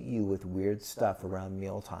associate you with weird stuff around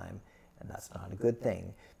mealtime. And that's not a good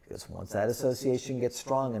thing, because once that association gets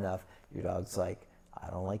strong enough, your dog's like, I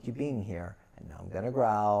don't like you being here, and now I'm gonna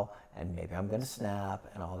growl, and maybe I'm gonna snap,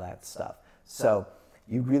 and all that stuff. So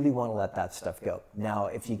you really wanna let that stuff go. Now,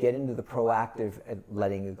 if you get into the proactive and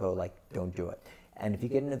letting it go, like, don't do it. And if you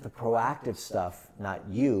get into the proactive stuff, not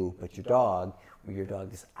you, but your dog, where your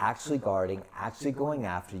dog is actually guarding, actually going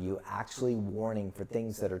after you, actually warning for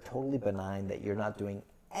things that are totally benign, that you're not doing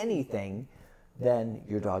anything, then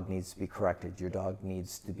your dog needs to be corrected. Your dog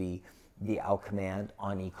needs to be, the out command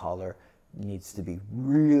on e-collar needs to be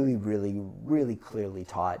really, really, really clearly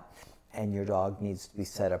taught. And your dog needs to be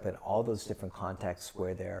set up in all those different contexts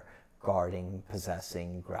where they're guarding,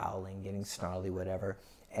 possessing, growling, getting snarly, whatever,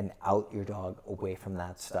 and out your dog away from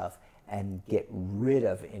that stuff and get rid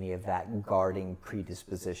of any of that guarding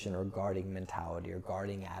predisposition or guarding mentality or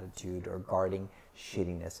guarding attitude or guarding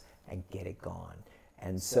shittiness, and get it gone.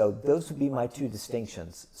 And so those would be my two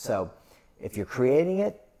distinctions. So if you're creating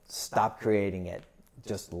it, stop creating it.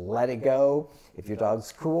 Just let it go. If your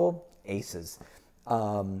dog's cool, aces.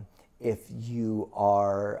 If you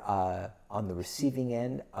are on the receiving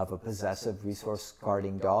end of a possessive resource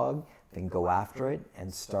guarding dog, then go after it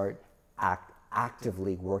and start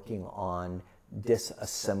actively working on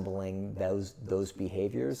disassembling those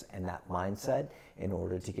behaviors and that mindset in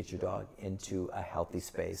order to get your dog into a healthy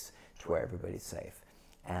space to where everybody's safe.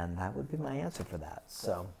 And that would be my answer for that.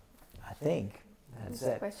 So I think that's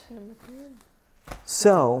it. Question number 10.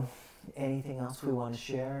 So anything else we want to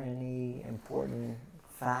share? Any important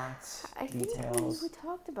facts, details? think we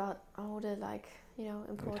talked about all the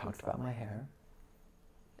important. We talked about my hair.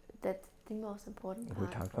 That's the most important part.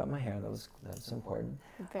 We talked about my hair. That's important.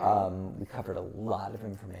 We covered a lot of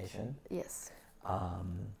information. Yes.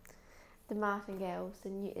 The martingales, the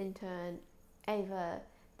new intern, Ava,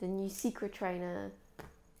 the new secret trainer.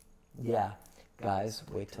 Yeah, guys,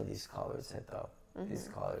 wait till these collars hit though. These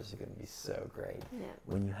collars are going to be so great. Yeah.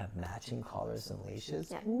 When you have matching collars and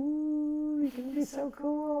leashes, Yeah. ooh, it's going to be so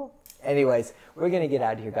cool. Anyways, we're going to get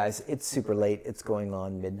out of here, guys. It's super late. It's going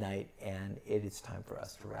on midnight, and it is time for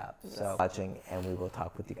us to wrap. Yes. So watching, and we will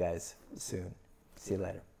talk with you guys soon. See you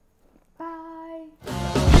later.